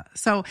idea.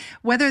 So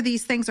whether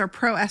these things are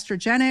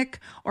pro-estrogenic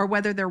or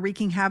whether they're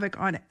wreaking havoc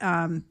on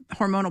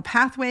hormonal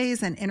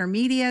pathways and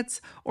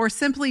intermediates, or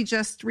simply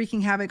just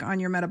wreaking havoc on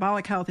your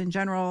metabolic health in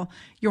general,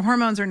 your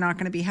hormones are not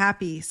going to be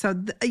happy.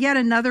 So yet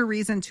another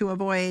reason to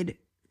avoid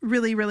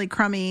really, really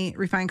crummy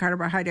refined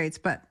carbohydrates,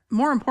 but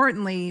more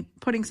importantly,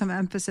 putting some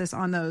emphasis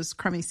on those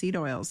crummy seed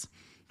oils.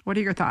 What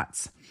are your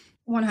thoughts?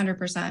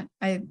 100%.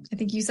 I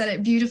think you said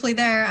it beautifully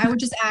there. I would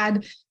just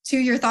add to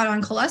your thought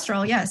on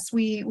cholesterol. Yes,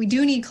 we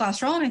do need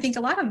cholesterol. And I think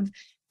a lot of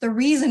the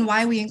reason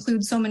why we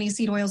include so many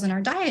seed oils in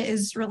our diet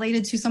is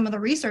related to some of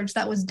the research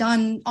that was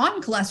done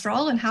on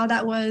cholesterol and how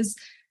that was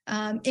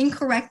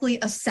incorrectly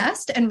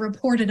assessed and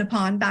reported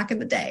upon back in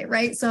the day,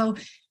 right? So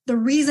the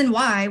reason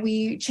why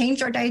we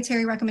changed our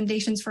dietary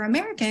recommendations for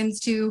Americans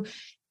to,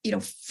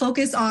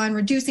 focus on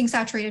reducing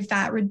saturated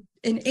fat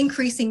and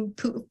increasing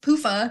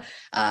PUFA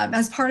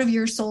as part of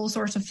your sole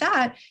source of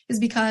fat is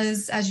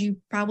because, as you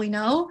probably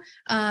know,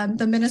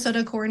 the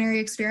Minnesota coronary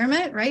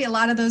experiment, right? A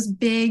lot of those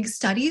big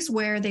studies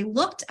where they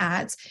looked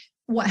at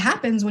what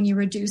happens when you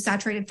reduce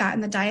saturated fat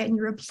in the diet and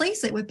you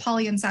replace it with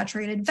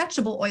polyunsaturated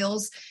vegetable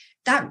oils,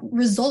 that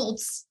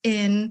results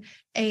in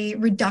a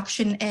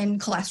reduction in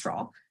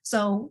cholesterol.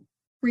 So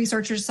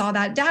researchers saw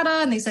that data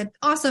and they said,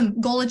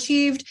 awesome, goal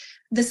achieved.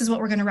 This is what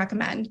we're going to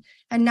recommend.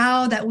 And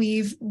now that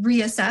we've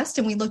reassessed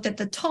and we looked at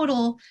the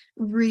total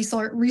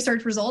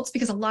research results,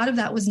 because a lot of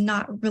that was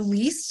not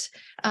released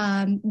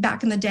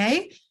back in the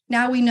day,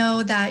 now we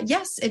know that,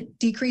 yes, it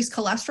decreased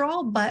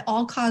cholesterol, but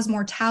all-cause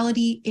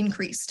mortality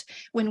increased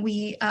when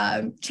we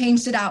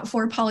changed it out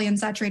for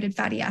polyunsaturated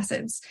fatty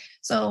acids.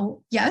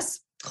 So yes,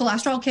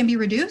 cholesterol can be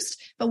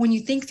reduced, but when you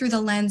think through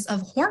the lens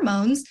of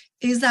hormones,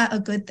 is that a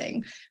good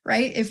thing,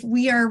 right? If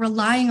we are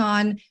relying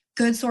on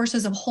good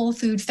sources of whole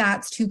food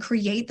fats to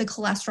create the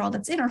cholesterol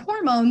that's in our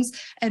hormones,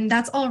 and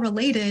that's all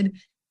related,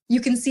 you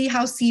can see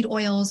how seed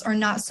oils are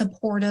not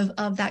supportive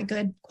of that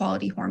good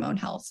quality hormone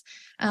health.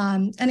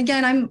 And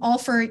again, I'm all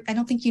for, I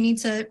don't think you need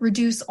to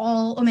reduce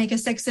all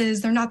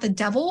omega-6s. They're not the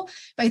devil,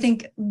 but I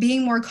think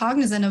being more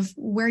cognizant of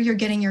where you're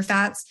getting your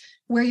fats,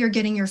 where you're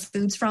getting your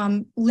foods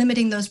from,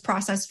 limiting those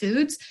processed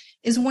foods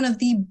is one of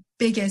the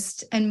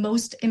biggest and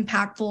most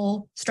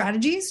impactful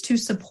strategies to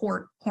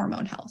support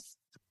hormone health.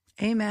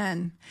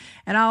 Amen.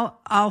 And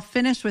I'll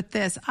finish with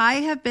this. I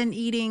have been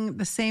eating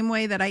the same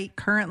way that I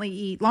currently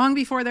eat long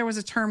before there was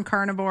a term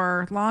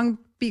carnivore, long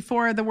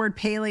before the word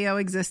paleo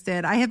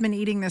existed. I have been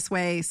eating this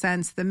way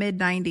since the mid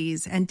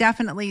 90s and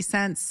definitely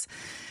since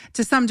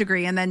to some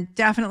degree, and then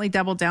definitely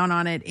doubled down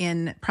on it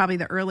in probably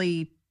the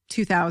early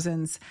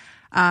 2000s.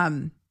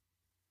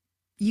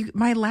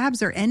 My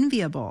labs are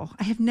enviable.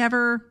 I have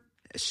never,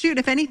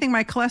 if anything,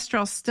 my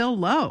cholesterol's still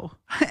low.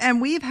 And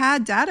we've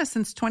had data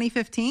since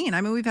 2015.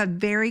 I mean, we've had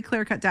very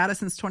clear-cut data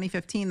since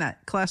 2015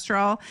 that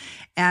cholesterol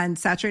and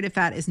saturated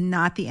fat is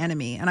not the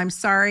enemy. And I'm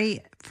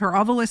sorry for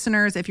all the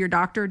listeners if your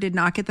doctor did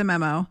not get the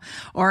memo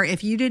or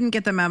if you didn't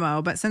get the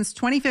memo. But since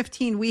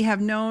 2015, we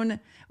have known,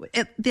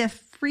 the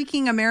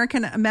freaking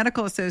American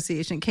Medical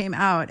Association came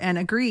out and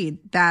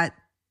agreed that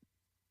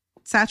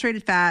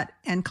saturated fat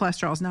and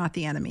cholesterol is not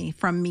the enemy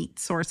from meat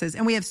sources.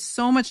 And we have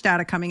so much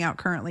data coming out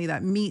currently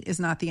that meat is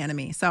not the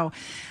enemy. So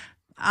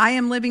I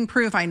am living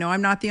proof. I know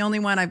I'm not the only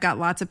one. I've got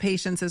lots of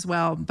patients as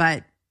well.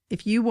 But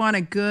if you want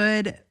a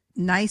good,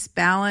 nice,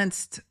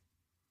 balanced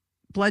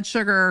blood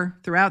sugar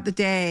throughout the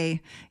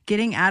day,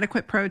 getting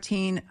adequate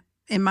protein,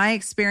 in my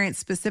experience,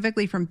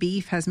 specifically from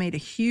beef, has made a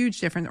huge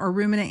difference, or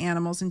ruminant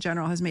animals in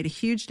general has made a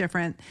huge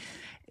difference.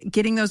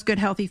 Getting those good,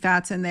 healthy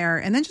fats in there.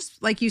 And then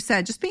just like you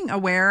said, just being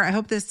aware. I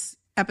hope this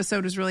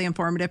episode was really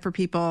informative for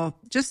people.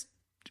 Just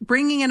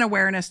bringing in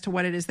awareness to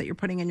what it is that you're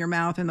putting in your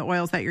mouth and the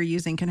oils that you're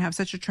using can have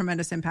such a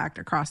tremendous impact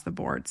across the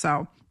board.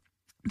 So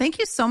thank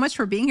you so much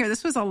for being here.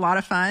 This was a lot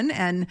of fun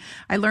and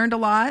I learned a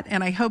lot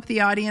and I hope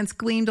the audience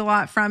gleaned a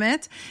lot from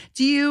it.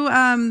 Do you,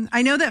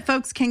 I know that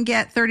folks can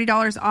get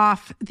 $30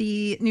 off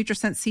the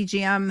NutriSense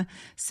CGM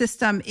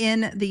system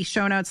in the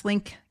show notes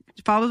link.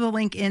 Follow the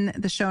link in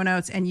the show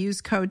notes and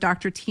use code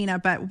Dr. Tina.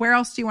 But where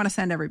else do you want to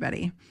send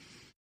everybody?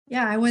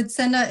 Yeah, I would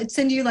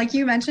send you, like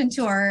you mentioned,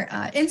 to our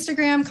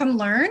Instagram. Come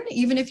learn.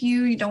 Even if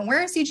you don't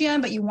wear a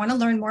CGM, but you want to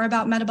learn more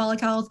about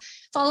metabolic health,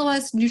 follow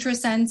us,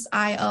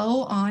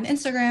 NutriSense.io on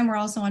Instagram. We're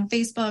also on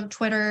Facebook,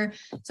 Twitter.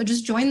 So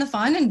just join the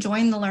fun and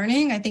join the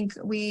learning. I think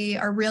we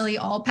are really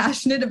all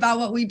passionate about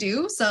what we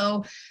do.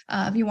 So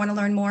if you want to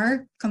learn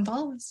more, come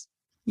follow us.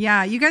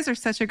 Yeah, you guys are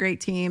such a great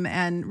team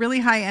and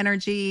really high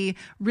energy,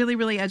 really,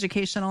 really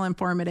educational,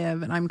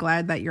 informative. And I'm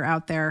glad that you're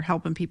out there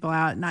helping people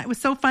out. And it was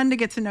so fun to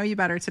get to know you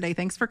better today.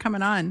 Thanks for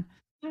coming on.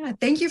 Yeah,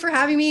 thank you for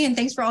having me. And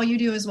thanks for all you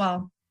do as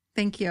well.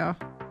 Thank you.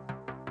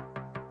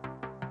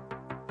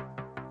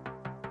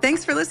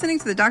 Thanks for listening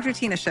to the Dr.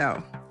 Tina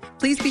Show.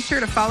 Please be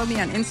sure to follow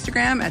me on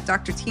Instagram at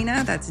Dr.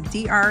 Tina, that's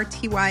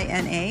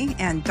DRTYNA,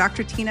 and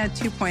Dr. Tina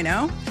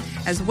 2.0,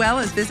 as well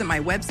as visit my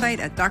website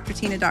at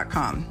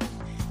drtina.com.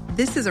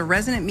 This is a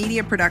Resonant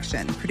Media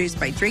production, produced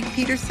by Drake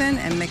Peterson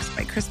and mixed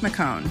by Chris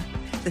McCone.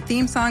 The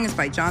theme song is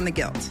by John the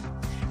Guilt.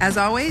 As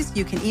always,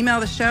 you can email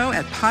the show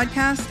at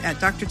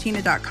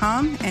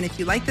podcast@drtina.com. And if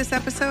you like this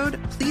episode,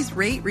 please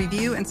rate,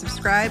 review, and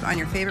subscribe on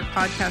your favorite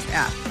podcast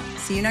app.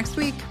 See you next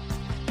week.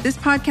 This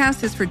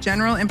podcast is for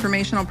general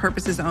informational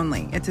purposes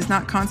only. It does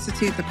not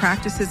constitute the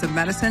practices of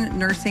medicine,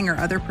 nursing, or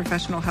other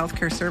professional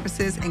healthcare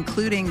services,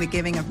 including the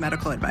giving of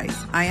medical advice.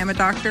 I am a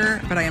doctor,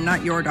 but I am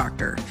not your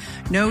doctor.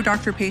 No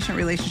doctor-patient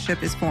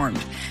relationship is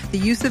formed. The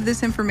use of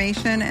this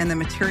information and the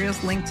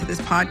materials linked to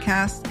this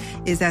podcast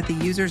is at the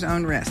user's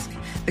own risk.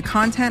 The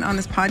content on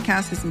this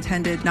podcast is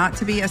intended not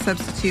to be a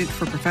substitute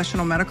for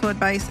professional medical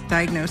advice,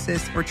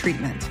 diagnosis, or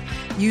treatment.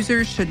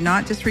 Users should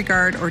not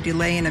disregard or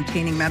delay in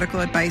obtaining medical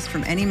advice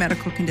from any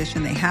medical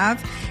condition they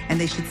have, and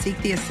they should seek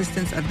the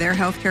assistance of their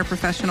healthcare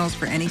professionals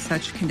for any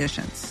such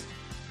conditions.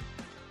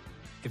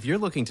 If you're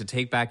looking to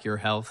take back your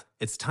health,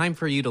 it's time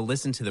for you to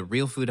listen to the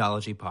Real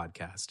Foodology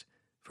podcast.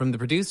 From the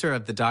producer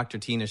of The Dr.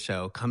 Tina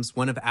Show comes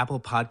one of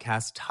Apple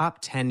Podcast's top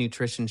 10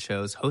 nutrition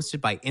shows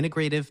hosted by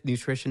integrative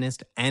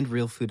nutritionist and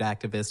real food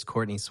activist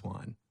Courtney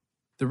Swan.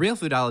 The Real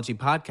Foodology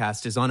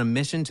podcast is on a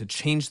mission to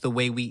change the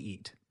way we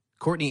eat.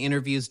 Courtney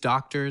interviews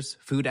doctors,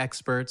 food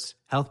experts,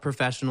 health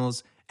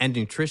professionals, and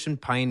nutrition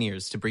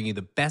pioneers to bring you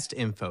the best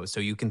info so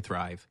you can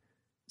thrive.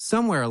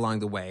 Somewhere along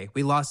the way,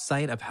 we lost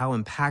sight of how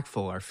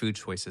impactful our food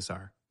choices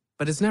are.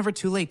 But it's never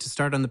too late to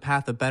start on the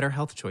path of better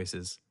health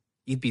choices.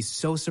 You'd be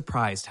so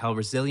surprised how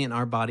resilient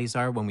our bodies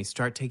are when we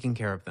start taking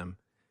care of them.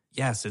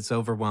 Yes, it's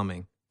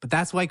overwhelming, but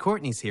that's why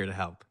Courtney's here to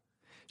help.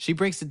 She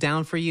breaks it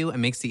down for you and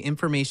makes the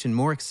information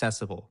more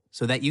accessible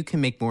so that you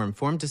can make more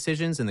informed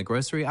decisions in the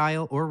grocery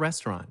aisle or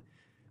restaurant.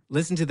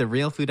 Listen to the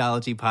Real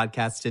Foodology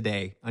podcast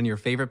today on your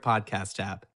favorite podcast app